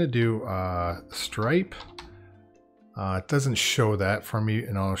is I'm going to do Stripe. It doesn't show that for me,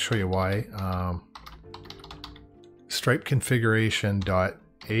 and I'll show you why. Stripe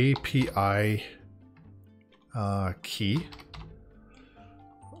configuration.api key.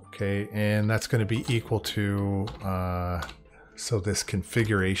 Okay, and that's going to be equal to so this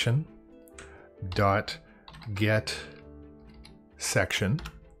configuration dot get section.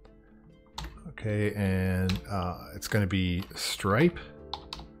 Okay, and it's going to be Stripe.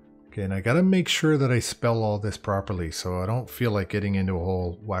 Okay, and I got to make sure that I spell all this properly so I don't feel like getting into a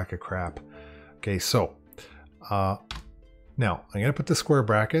whole whack of crap. Okay, so now I'm going to put the square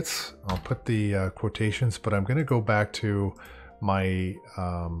brackets. I'll put the quotations, but I'm going to go back to my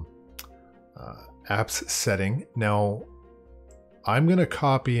apps setting. Now I'm going to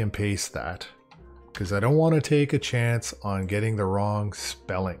copy and paste that. because I don't want to take a chance on getting the wrong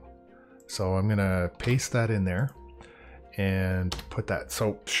spelling. So I'm going to paste that in there and put that.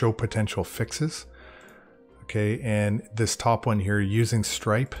 So show potential fixes. Okay, and this top one here, using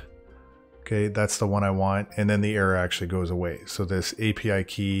stripe. Okay, that's the one I want. And then the error actually goes away. So this API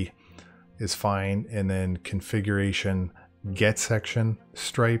key is fine. And then configuration, get section,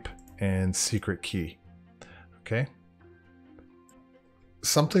 stripe, and secret key. Okay.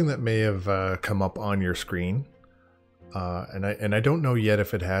 Something that may have come up on your screen, and I don't know yet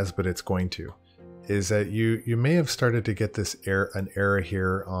if it has, but it's going to, is that you may have started to get this an error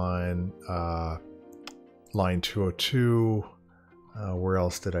here on line 202. Where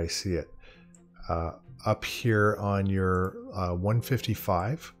else did I see it? Up here on your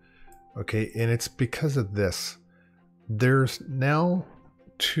 155. Okay, and it's because of this. There's now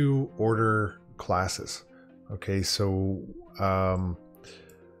 2 order classes. Okay, so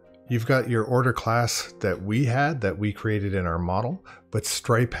you've got your order class that we created in our model, but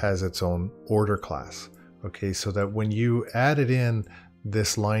Stripe has its own order class. Okay, so that when you added in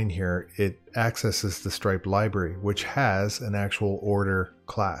this line here, it accesses the Stripe library, which has an actual order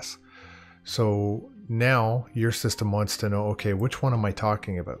class. So now your system wants to know, okay, which one am I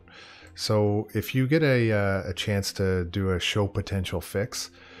talking about? So if you get a chance to do a show potential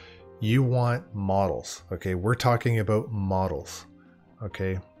fix, you want models. Okay, we're talking about models.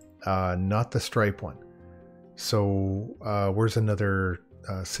 Okay, not the Stripe one. So where's another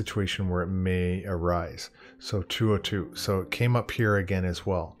situation where it may arise? So 202. So it came up here again as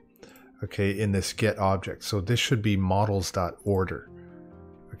well. Okay, in this get object. So this should be models.order.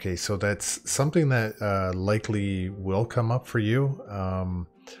 Okay, so that's something that likely will come up for you.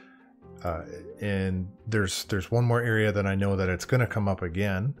 And there's one more area that I know that it's going to come up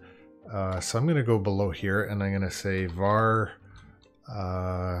again. So I'm going to go below here and I'm going to say var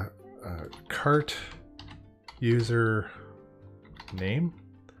cart user name.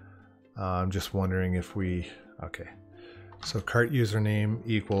 I'm just wondering if okay. So cart username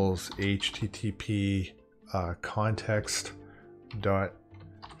equals http context dot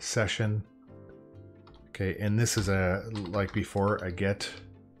session. Okay, and this is like before, a get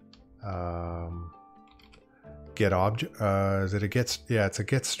object. Is it a get? Yeah, it's a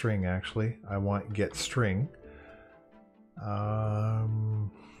get string actually. I want get string.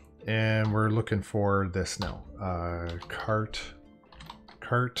 And we're looking for this now. Cart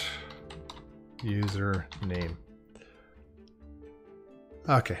user name.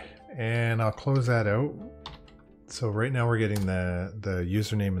 Okay, and I'll close that out. So right now we're getting the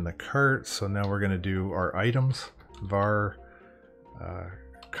username in the cart. So now we're going to do our items. Var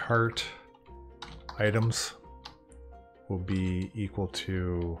cart items will be equal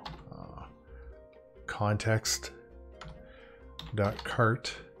to context dot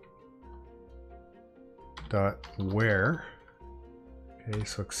cart dot where. Okay,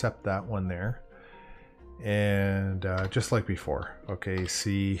 so accept that one there, and just like before. Okay,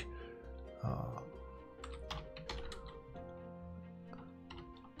 see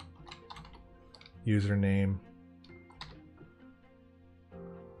username.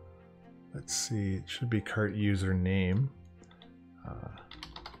 Let's see, it should be cart username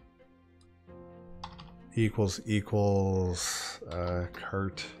equals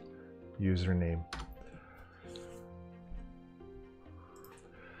cart username.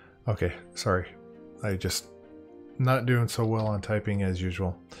 Okay, sorry, I just not doing so well on typing as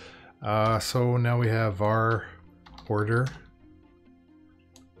usual. So now we have var order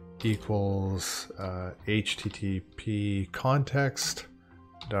equals http context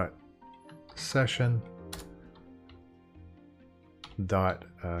dot session dot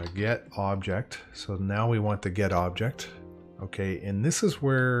get object. So now we want the get object. Okay, and this is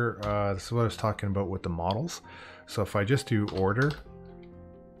where this is what I was talking about with the models. So if I just do order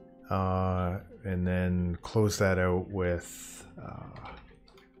and then close that out with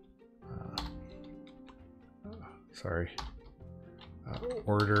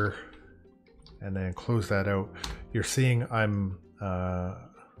order, and then close that out, you're seeing I'm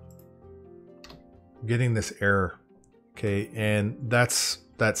getting this error. Okay, and that's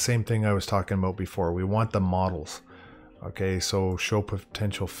that same thing I was talking about before. We want the models. Okay, so show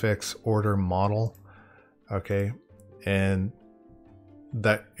potential fix, order model. Okay, and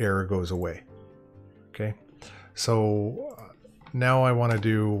that error goes away. Okay, so now I want to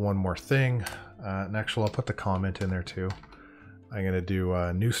do one more thing. And actually, I'll put the comment in there too. I'm going to do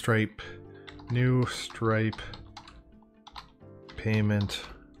new stripe payment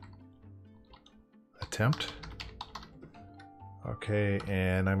attempt. Okay,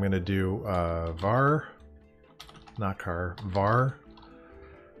 and I'm going to do var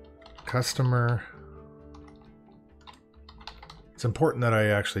customer It's important that I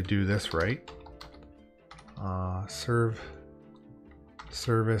actually do this right.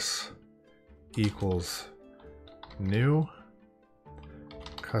 Service equals new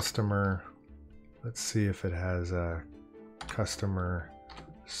customer. Let's see if it has a customer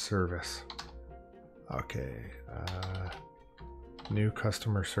service. Okay, new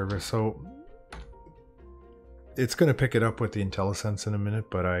customer service. So it's going to pick it up with the IntelliSense in a minute,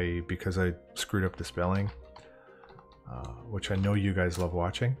 but because I screwed up the spelling, which I know you guys love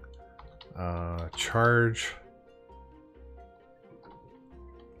watching, charge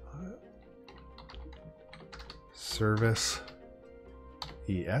service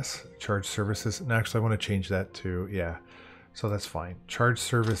charge services. And actually I want to change that to, yeah, so that's fine. Charge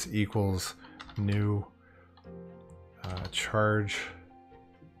service equals new charge.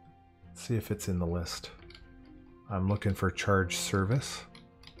 Let's see if it's in the list. I'm looking for charge service.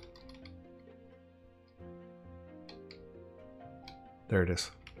 There it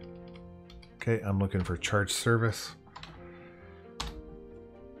is. Okay, I'm looking for charge service.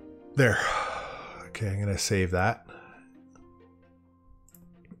 There. Okay, I'm gonna save that.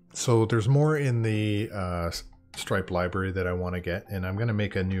 So there's more in the Stripe library that I want to get, and I'm gonna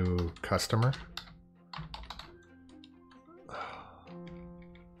make a new customer.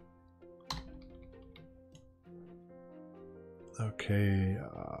 Okay,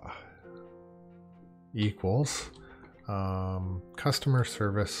 equals customer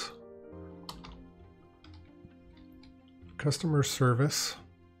service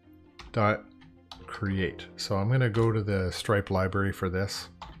dot create. So I'm going to go to the Stripe library for this.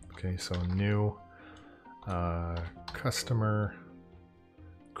 Okay, so new customer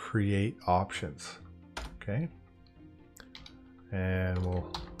create options. Okay, and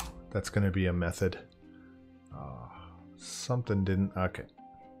that's going to be a method. Something didn't, okay.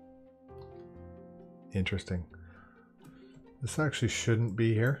 Interesting. This actually shouldn't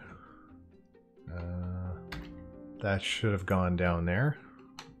be here. That should have gone down there.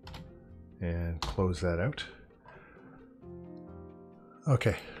 And close that out.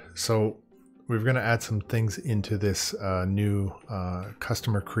 Okay, so we're going to add some things into this new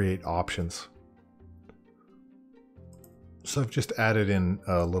customer create options. So I've just added in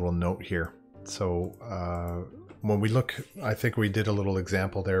a little note here. So when we look, I think we did a little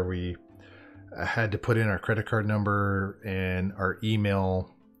example there. We had to put in our credit card number and our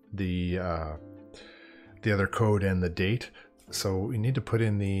email, the other code and the date. So we need to put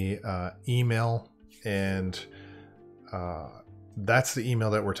in the email, and that's the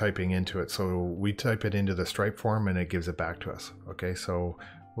email that we're typing into it. So we type it into the Stripe form and it gives it back to us. Okay, so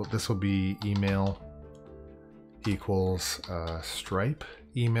this will be email equals Stripe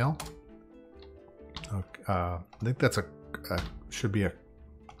email. Okay, I think that's should be a,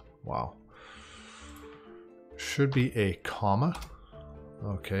 wow. Should be a comma.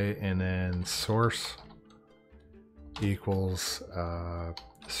 Okay, and then source equals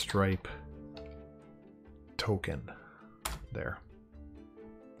Stripe token. There.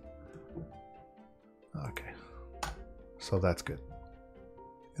 Okay, so that's good.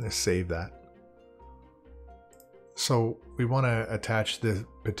 I'm gonna save that. So we want to attach the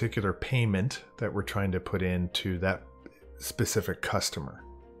particular payment that we're trying to put into that specific customer.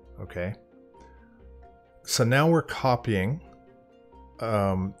 Okay, so now we're copying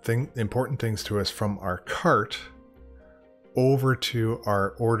important things to us from our cart over to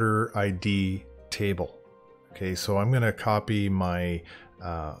our order ID table. Okay, so I'm going to copy my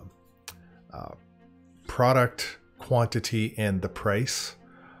product quantity and the price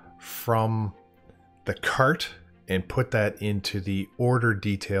from the cart and put that into the order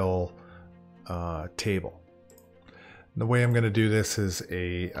detail table. And the way I'm going to do this is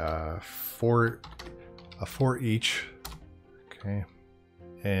a for each. Okay,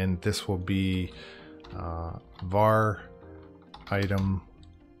 and this will be var item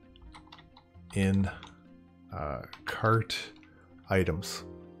in cart items.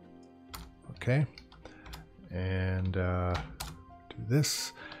 Okay, and do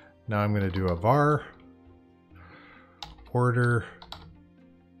this. Now I'm going to do a var order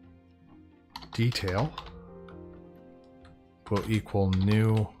detail will equal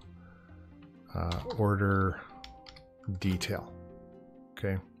new order detail.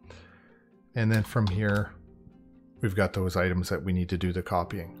 Okay, and then from here we've got those items that we need to do the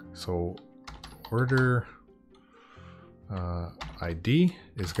copying. So order ID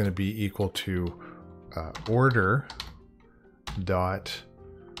is going to be equal to order dot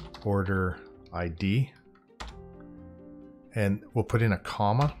order ID, and we'll put in a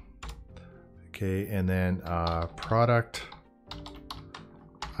comma. Okay, and then product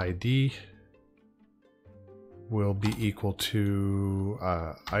ID will be equal to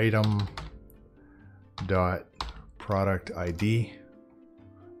item dot product ID,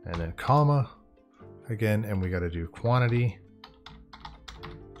 and then comma again, and we got to do quantity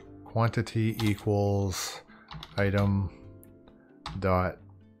equals item dot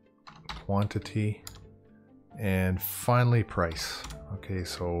quantity, and finally price. Okay,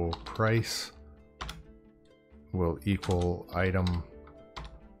 so price will equal item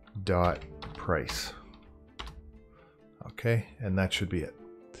dot price. Okay, and that should be it.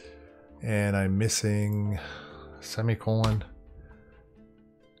 And I'm missing semicolon.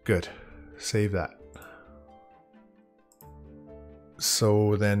 Good. Save that.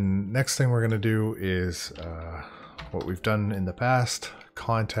 So then next thing we're going to do is what we've done in the past,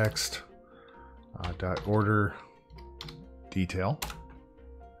 context dot order detail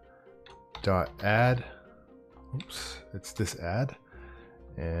dot add. Oops, it's this add,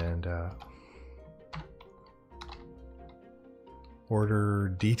 and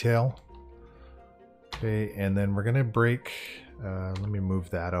order detail. Okay, and then we're gonna break, let me move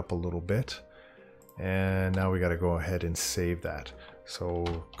that up a little bit, and now we got to go ahead and save that.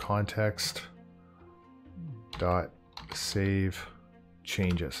 So context dot save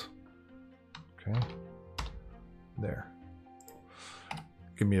changes. Okay, there.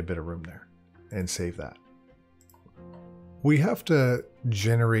 Give me a bit of room there, and save that. We have to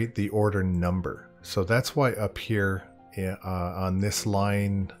generate the order number, so that's why up here on this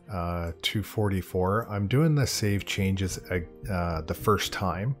line 244, I'm doing the save changes the first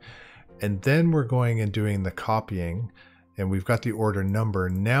time, and then we're going and doing the copying, and we've got the order number.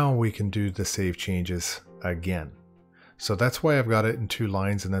 Now we can do the save changes again. So that's why I've got it in 2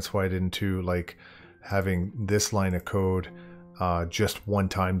 lines, and that's why I didn't do like having this line of code just one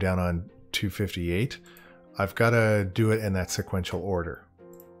time down on 258. I've got to do it in that sequential order.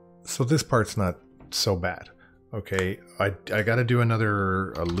 So this part's not so bad. Okay, I got to do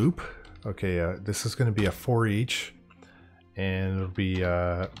another loop. Okay, this is going to be a for each, and it'll be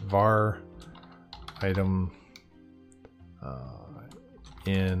var item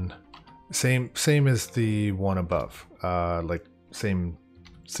in same as the one above, like same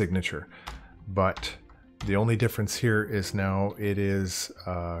signature, but the only difference here is now it is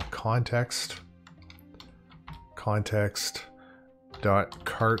context dot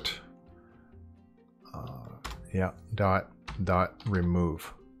cart dot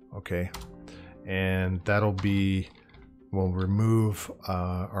remove. Okay, and that'll be, we'll remove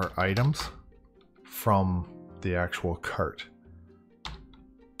our items from the actual cart.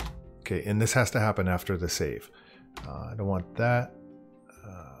 Okay, and this has to happen after the save. I don't want that.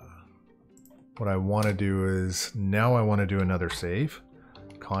 What I want to do is, now I want to do another save.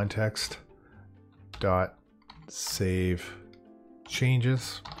 Context dot save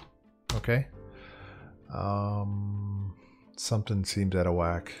changes. Okay. Something seems out of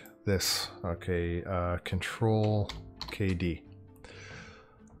whack. This. Okay. Control KD.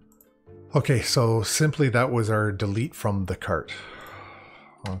 Okay, so simply that was our delete from the cart.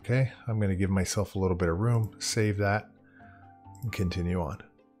 Okay, I'm going to give myself a little bit of room, save that, and continue on.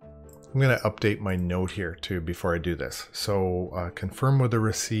 I'm going to update my note here too before I do this. So confirm with the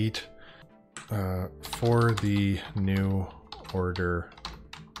receipt for the new order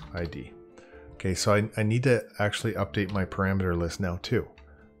ID. Okay, so I need to actually update my parameter list now too.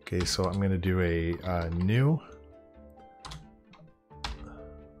 Okay, so I'm going to do a new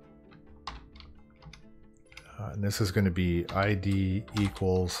and this is going to be ID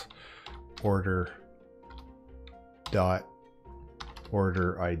equals order dot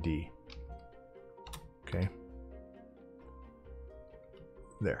order ID. Okay.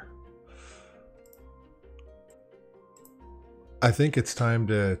 There. I think it's time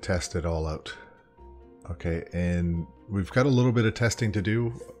to test it all out. Okay, and we've got a little bit of testing to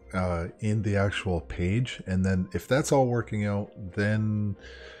do in the actual page, and then if that's all working out, then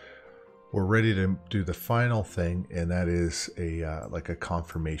we're ready to do the final thing, and that is a like a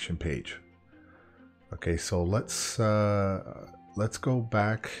confirmation page. Okay, so let's go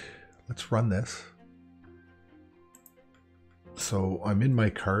back. Let's run this. So I'm in my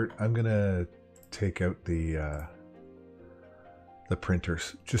cart. I'm gonna take out the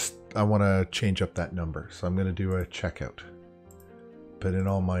printers. Just, I want to change up that number, so I'm gonna do a checkout. Put in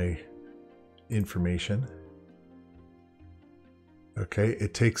all my information. Okay,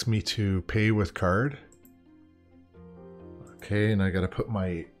 it takes me to pay with card. Okay, and I gotta put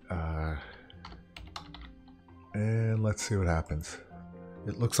my and let's see what happens.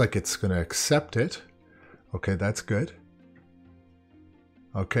 It looks like it's gonna accept it. Okay, that's good.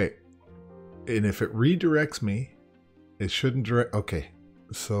 Okay, and if it redirects me, it shouldn't direct. Okay,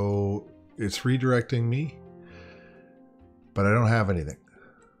 so it's redirecting me. but I don't have anything.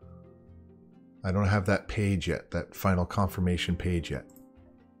 I don't have that page yet, that final confirmation page yet.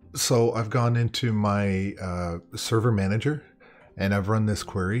 So I've gone into my server manager and I've run this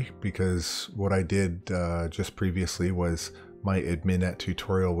query, because what I did just previously was my admin at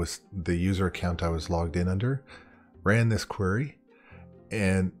tutorial was the user account I was logged in under. Ran this query,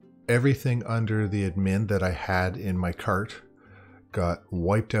 and everything under the admin that I had in my cart got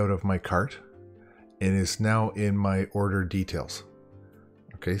wiped out of my cart and is now in my order details.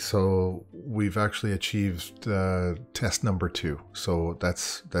 Okay, so we've actually achieved test number 2. So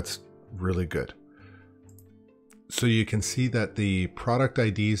that's really good. So you can see that the product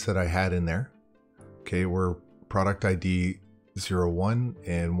IDs that I had in there, okay, were product ID 01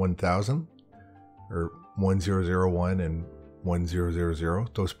 and 1000, or 1001 and 1000.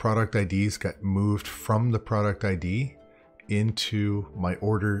 Those product IDs got moved from the product ID into my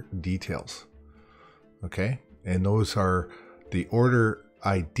order details. Okay, and those are, the order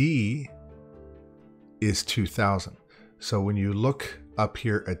ID is 2000. So when you look up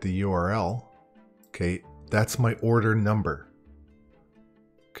here at the URL, okay, that's my order number.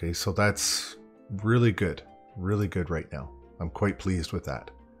 Okay, so that's really good right now. I'm quite pleased with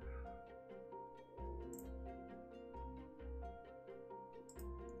that.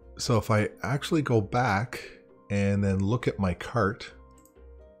 So if I actually go back and then look at my cart,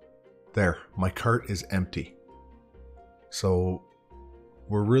 there, my cart is empty. So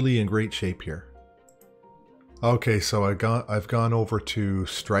we're really in great shape here. Okay, so I've gone over to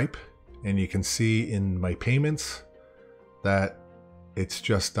Stripe, and you can see in my payments that it's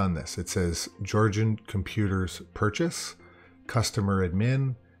just done this. It says Georgian Computers purchase, customer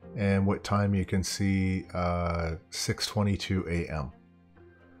admin, and what time you can see 6:22 a.m.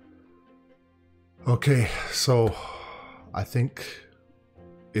 Okay, so I think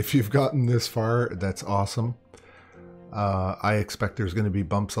if you've gotten this far, that's awesome. I expect there's going to be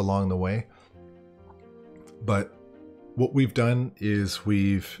bumps along the way, but what we've done is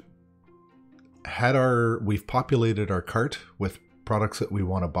we've populated our cart with products that we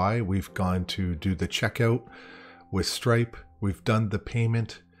want to buy. We've gone to do the checkout with Stripe. We've done the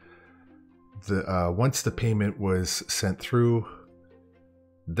payment. Once the payment was sent through,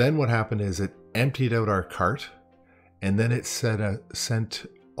 then what happened is it emptied out our cart, and then it sent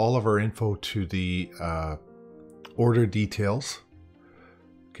all of our info to the order details,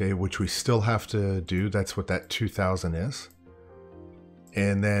 okay, which we still have to do. That's what that 2000 is.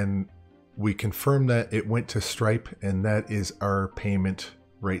 And then we confirm that it went to Stripe, and that is our payment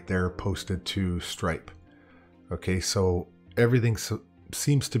right there posted to Stripe. Okay, so everything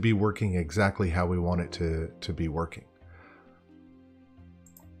seems to be working exactly how we want it to be working.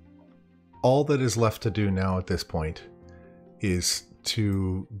 All that is left to do now at this point is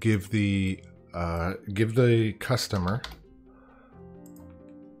to give the customer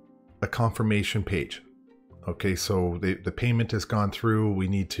a confirmation page. Okay, so the payment has gone through. We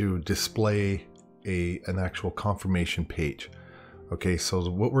need to display an actual confirmation page. Okay, so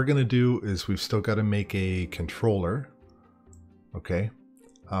what we're going to do is we've still got to make a controller. Okay,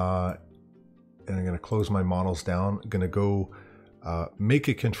 and I'm going to close my models down. I'm going to go make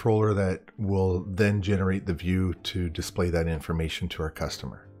a controller that will then generate the view to display that information to our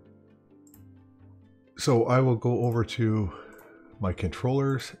customer. So I will go over to my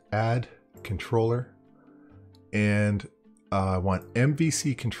controllers, add controller, and I want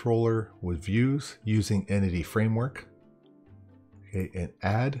MVC controller with views using Entity Framework. Okay, and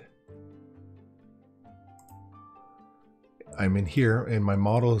add. I'm in here, and my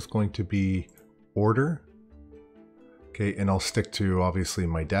model is going to be order. Okay, and I'll stick to obviously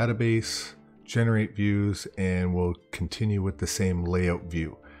my database, generate views, and we'll continue with the same layout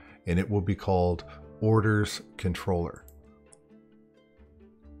view, and it will be called orders controller.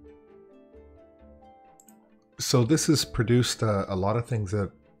 So this has produced a lot of things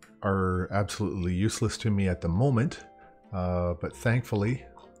that are absolutely useless to me at the moment, but thankfully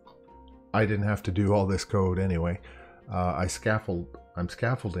I didn't have to do all this code anyway. I'm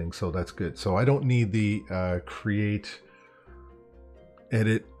scaffolding, so that's good. So I don't need the create,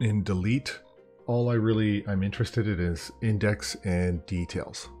 edit, and delete. All I'm interested in is index and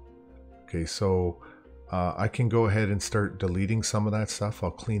details. Okay, so I can go ahead and start deleting some of that stuff. I'll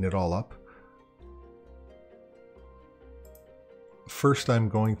clean it all up. First, I'm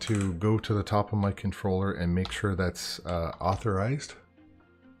going to go to the top of my controller and make sure that's authorized.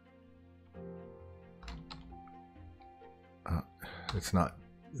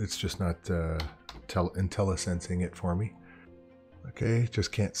 It's just not IntelliSensing it for me. Okay,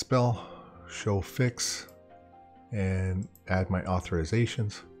 just can't spell, show fix, and add my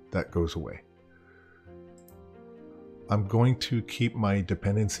authorizations. That goes away. I'm going to keep my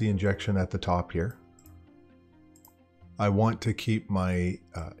dependency injection at the top here. I want to keep my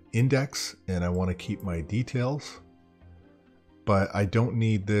index, and I want to keep my details, but I don't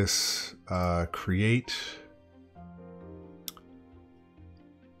need this create.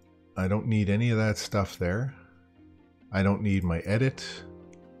 I don't need any of that stuff there. I don't need my edit,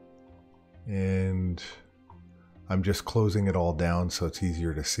 and I'm just closing it all down so it's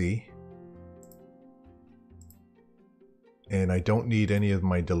easier to see. And I don't need any of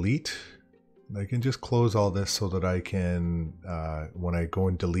my delete. I can just close all this so that I can, when I go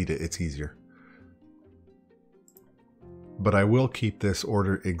and delete it, it's easier. But I will keep this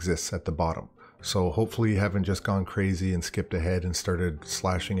order exists at the bottom. So hopefully you haven't just gone crazy and skipped ahead and started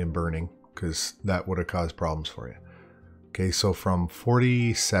slashing and burning, because that would have caused problems for you. Okay, so from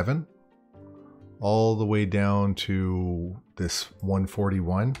 47 all the way down to this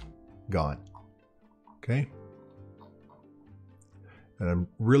 141, gone. Okay. And I'm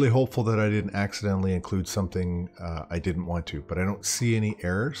really hopeful that I didn't accidentally include something I didn't want to, but I don't see any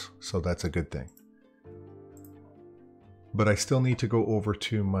errors, so that's a good thing. But I still need to go over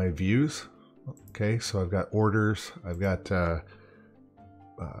to my views. Okay, so I've got orders, I've got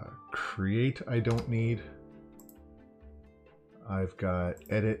create I don't need, I've got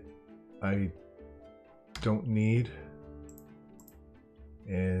edit I don't need,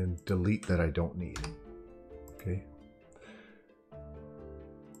 and delete that I don't need. Okay.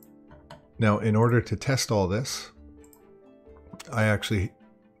 Now, in order to test all this, I actually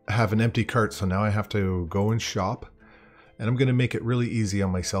have an empty cart, so now I have to go and shop, and I'm going to make it really easy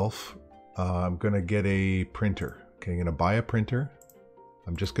on myself. I'm going to get a printer. Okay, I'm going to buy a printer.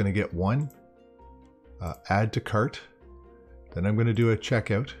 I'm just going to get one, add to cart, then I'm going to do a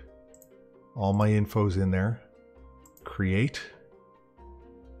checkout. All my info's in there. Create.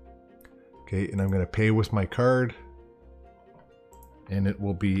 Okay, and I'm going to pay with my card. And it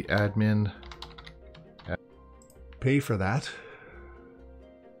will be admin. Pay for that.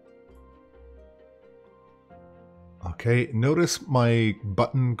 Okay, notice my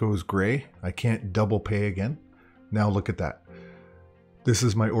button goes gray. I can't double pay again. Now look at that. This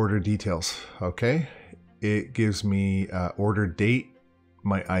is my order details. Okay, it gives me order date,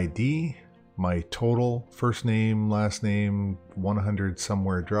 my ID, my total, first name, last name, 100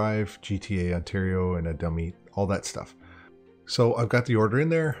 somewhere drive, GTA Ontario, and a dummy, all that stuff. So I've got the order in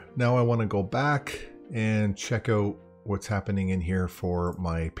there. Now I want to go back and check out what's happening in here for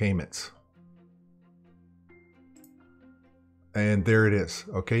my payments. And there it is.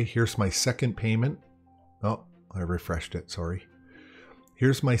 Okay, here's my second payment. Oh, I refreshed it, sorry.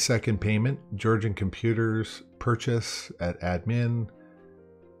 Here's my second payment, Georgian Computers purchase at admin.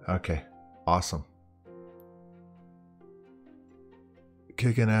 Okay, awesome.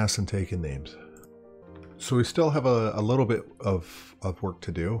 Kicking ass and taking names. So we still have a little bit of work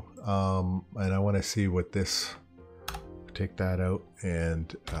to do, and I want to see what this, take that out,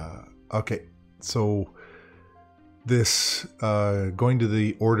 and okay, so this going to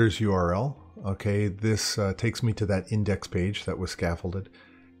the orders URL, okay, this takes me to that index page that was scaffolded,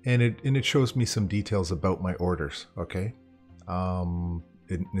 and it shows me some details about my orders. Okay,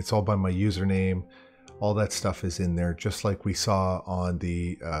 it's all by my username. All that stuff is in there, just like we saw on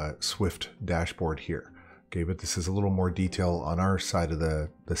the Swift dashboard here. Okay, but this is a little more detail on our side of the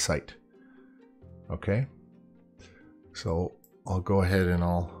site. Okay, so I'll go ahead and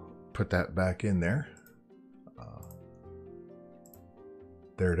I'll put that back in there.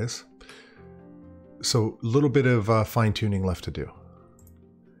 There it is. So a little bit of fine-tuning left to do.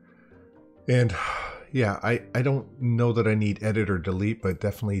 And yeah, I don't know that I need edit or delete, but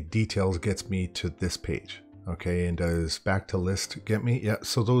definitely details gets me to this page. Okay, and does back to list get me? Yeah,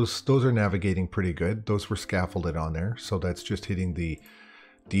 so those are navigating pretty good. Those were scaffolded on there, so that's just hitting the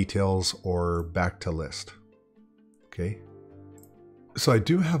details or back to list. Okay, so I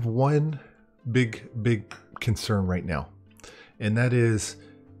do have one big concern right now, and that is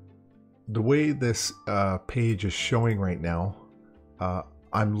the way this page is showing right now.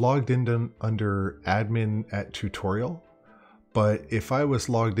 I'm logged in under admin at tutorial, but if I was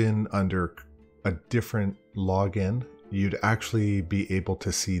logged in under a different login, you'd actually be able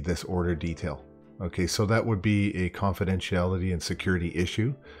to see this order detail. Okay, so that would be a confidentiality and security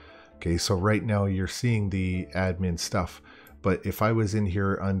issue. Okay, so right now you're seeing the admin stuff, but if I was in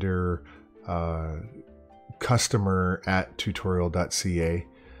here under customer at tutorial.ca,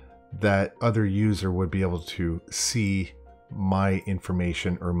 that other user would be able to see my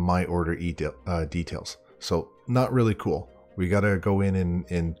information or my order details. So not really cool. We got to go in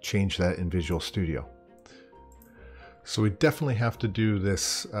and change that in Visual Studio. So we definitely have to do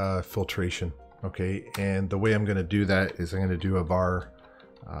this filtration Okay, and the way I'm going to do that is I'm going to do a var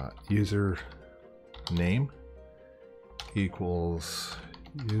user name equals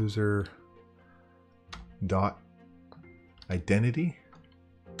user dot identity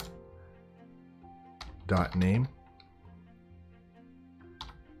dot name.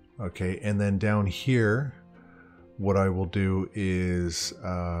 Okay, and then down here, what I will do is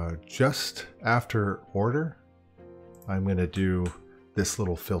just after order, I'm going to do this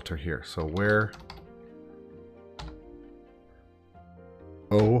little filter here. So where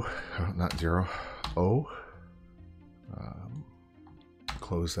O, not 0, O,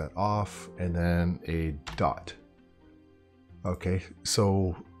 close that off, and then a dot. Okay,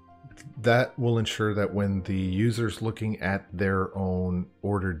 so that will ensure that when the user's looking at their own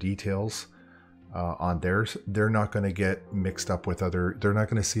order details on theirs, they're not going to get mixed up with they're not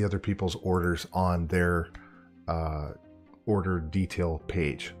going to see other people's orders on their order detail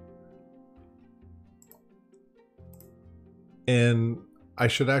page. And I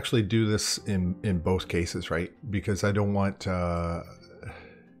should actually do this in both cases, right? Because I don't want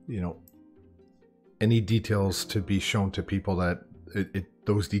any details to be shown to people that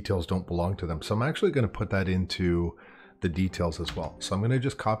those details don't belong to them. So I'm actually going to put that into the details as well. So I'm going to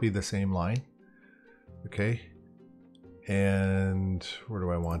just copy the same line. Okay. And where do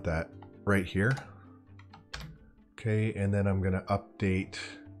I want that? Right here. Okay. And then I'm going to update,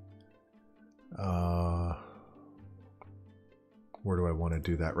 where do I want to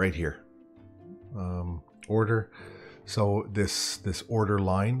do that? Right here. Order. So this order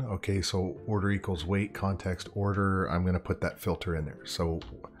line, okay, so order equals weight, context, order, I'm going to put that filter in there. So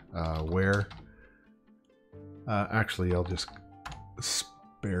where, actually, I'll just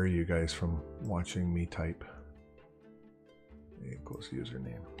spare you guys from watching me type. Equals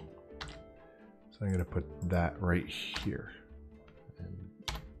username. So I'm going to put that right here.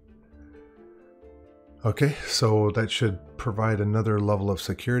 Okay, so that should provide another level of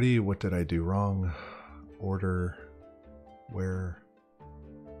security. What did I do wrong? Order, where?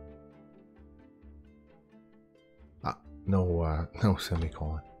 No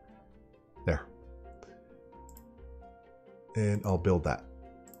semicolon. There. And I'll build that.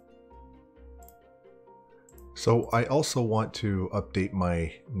 So I also want to update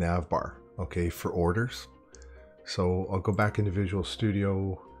my nav bar, okay, for orders. So I'll go back into Visual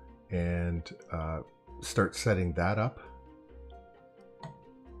Studio and start setting that up.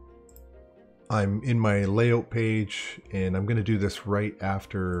 I'm in my layout page, and I'm going to do this right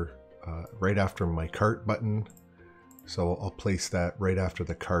after my cart button. So I'll place that right after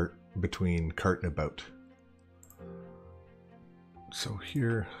the cart, between cart and about. So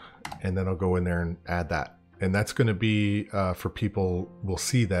here, and then I'll go in there and add that. And that's going to be for people will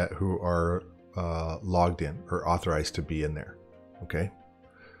see that who are logged in or authorized to be in there. Okay.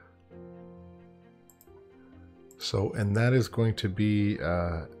 So, and that is going to be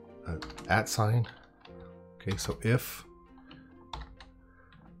 @ sign. Okay, so if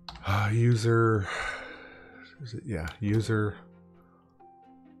user, is it, yeah, user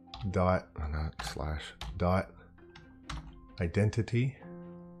dot, not slash, dot identity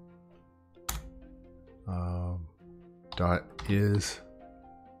dot is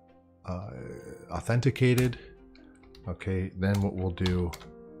authenticated. Okay, then what we'll do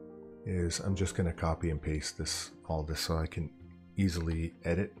is I'm just going to copy and paste all this so I can easily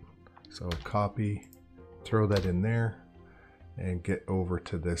edit. So copy, throw that in there, and get over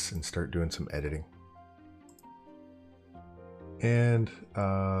to this and start doing some editing. And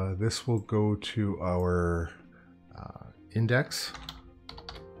this will go to our index,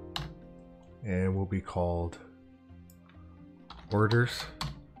 and will be called orders.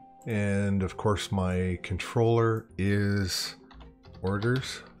 And of course my controller is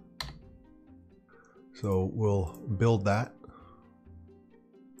orders. So we'll build that.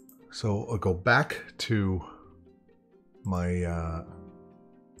 So I'll go back to my,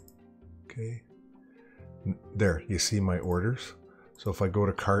 okay, there, you see my orders. So if I go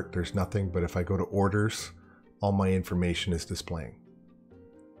to cart, there's nothing, but if I go to orders, all my information is displaying.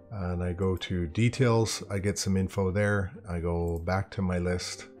 And I go to details, I get some info there. I go back to my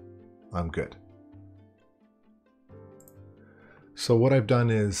list, I'm good. So what I've done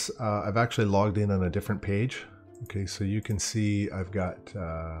is I've actually logged in on a different page. Okay, so you can see I've got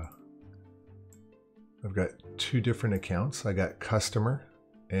two different accounts. I got customer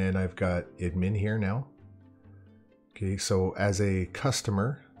and I've got admin here now. Okay, so as a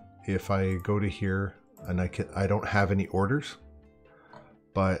customer, if I go to here and I don't have any orders,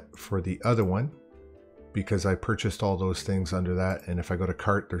 but for the other one, because I purchased all those things under that, and if I go to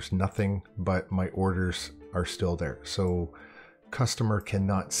cart, there's nothing, but my orders are still there. So customer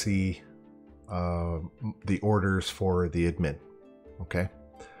cannot see the orders for the admin. Okay,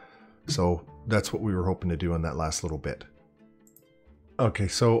 so that's what we were hoping to do in that last little bit. Okay,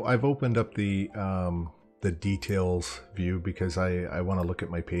 so I've opened up the details view because I want to look at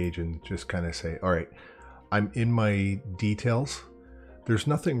my page and just kind of say, all right, I'm in my details. There's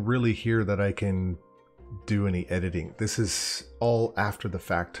nothing really here that I can do any editing. This is all after the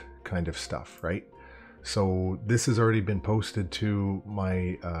fact kind of stuff, right? So this has already been posted to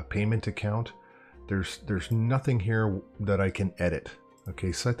my payment account. There's nothing here that I can edit.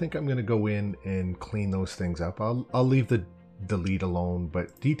 Okay, so I think I'm going to go in and clean those things up. I'll leave the delete alone,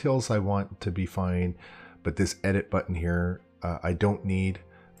 but details I want to be fine. But this edit button here, I don't need.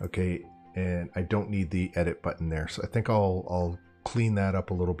 Okay, and I don't need the edit button there. So I think I'll clean that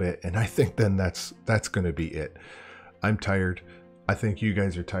up a little bit, and I think then that's going to be it. I'm tired. I think you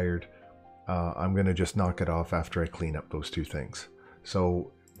guys are tired. I'm going to just knock it off after I clean up those two things.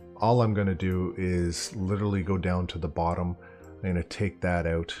 So all I'm going to do is literally go down to the bottom. I'm going to take that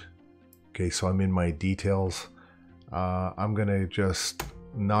out. Okay, so I'm in my details. I'm going to just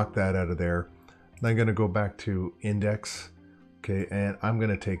knock that out of there. Then I'm going to go back to index. Okay, and I'm going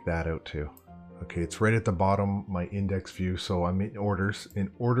to take that out too. Okay, it's right at the bottom, my index view. So I'm in orders,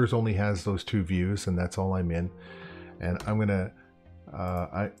 and orders only has those two views, and that's all I'm in. And I'm going to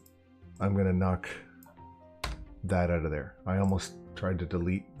knock that out of there. I almost tried to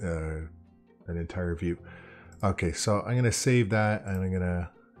delete an entire view. Okay, so I'm going to save that, and I'm going to,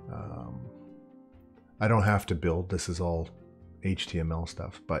 I don't have to build. This is all HTML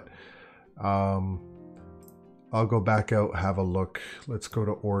stuff, but I'll go back out, have a look. Let's go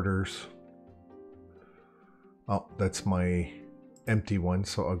to orders. Oh, that's my empty one,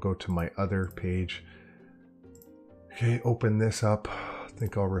 so I'll go to my other page. Okay, open this up. I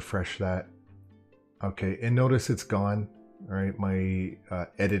think I'll refresh that. Okay, and notice it's gone. All right, my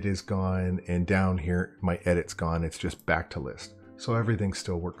edit is gone, and down here my edit's gone. It's just back to list, so everything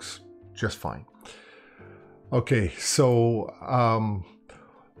still works just fine. Okay, so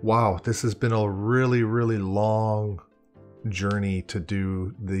wow, this has been a really long journey to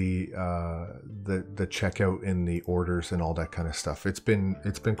do the checkout and the orders and all that kind of stuff. It's been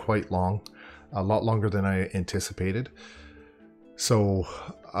quite long, a lot longer than I anticipated. So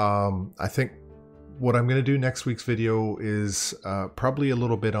I think what I'm going to do next week's video is probably a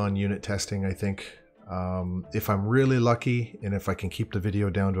little bit on unit testing. I think if I'm really lucky and if I can keep the video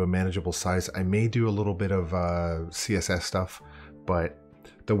down to a manageable size, I may do a little bit of CSS stuff, but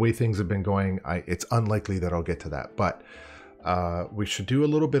the way things have been going, it's unlikely that I'll get to that. But we should do a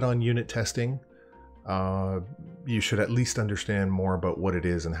little bit on unit testing. You should at least understand more about what it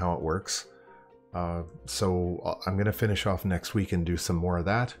is and how it works. So I'm going to finish off next week and do some more of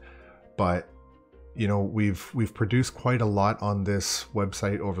that. But you know, we've produced quite a lot on this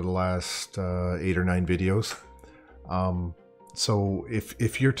website over the last 8 or 9 videos. So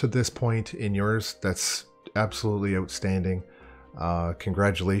if you're to this point in yours, that's absolutely outstanding.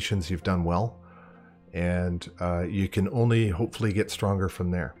 Congratulations, you've done well, and you can only hopefully get stronger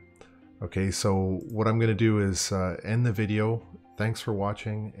from there. Okay, so what I'm going to do is end the video. Thanks for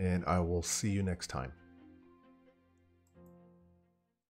watching, and I will see you next time.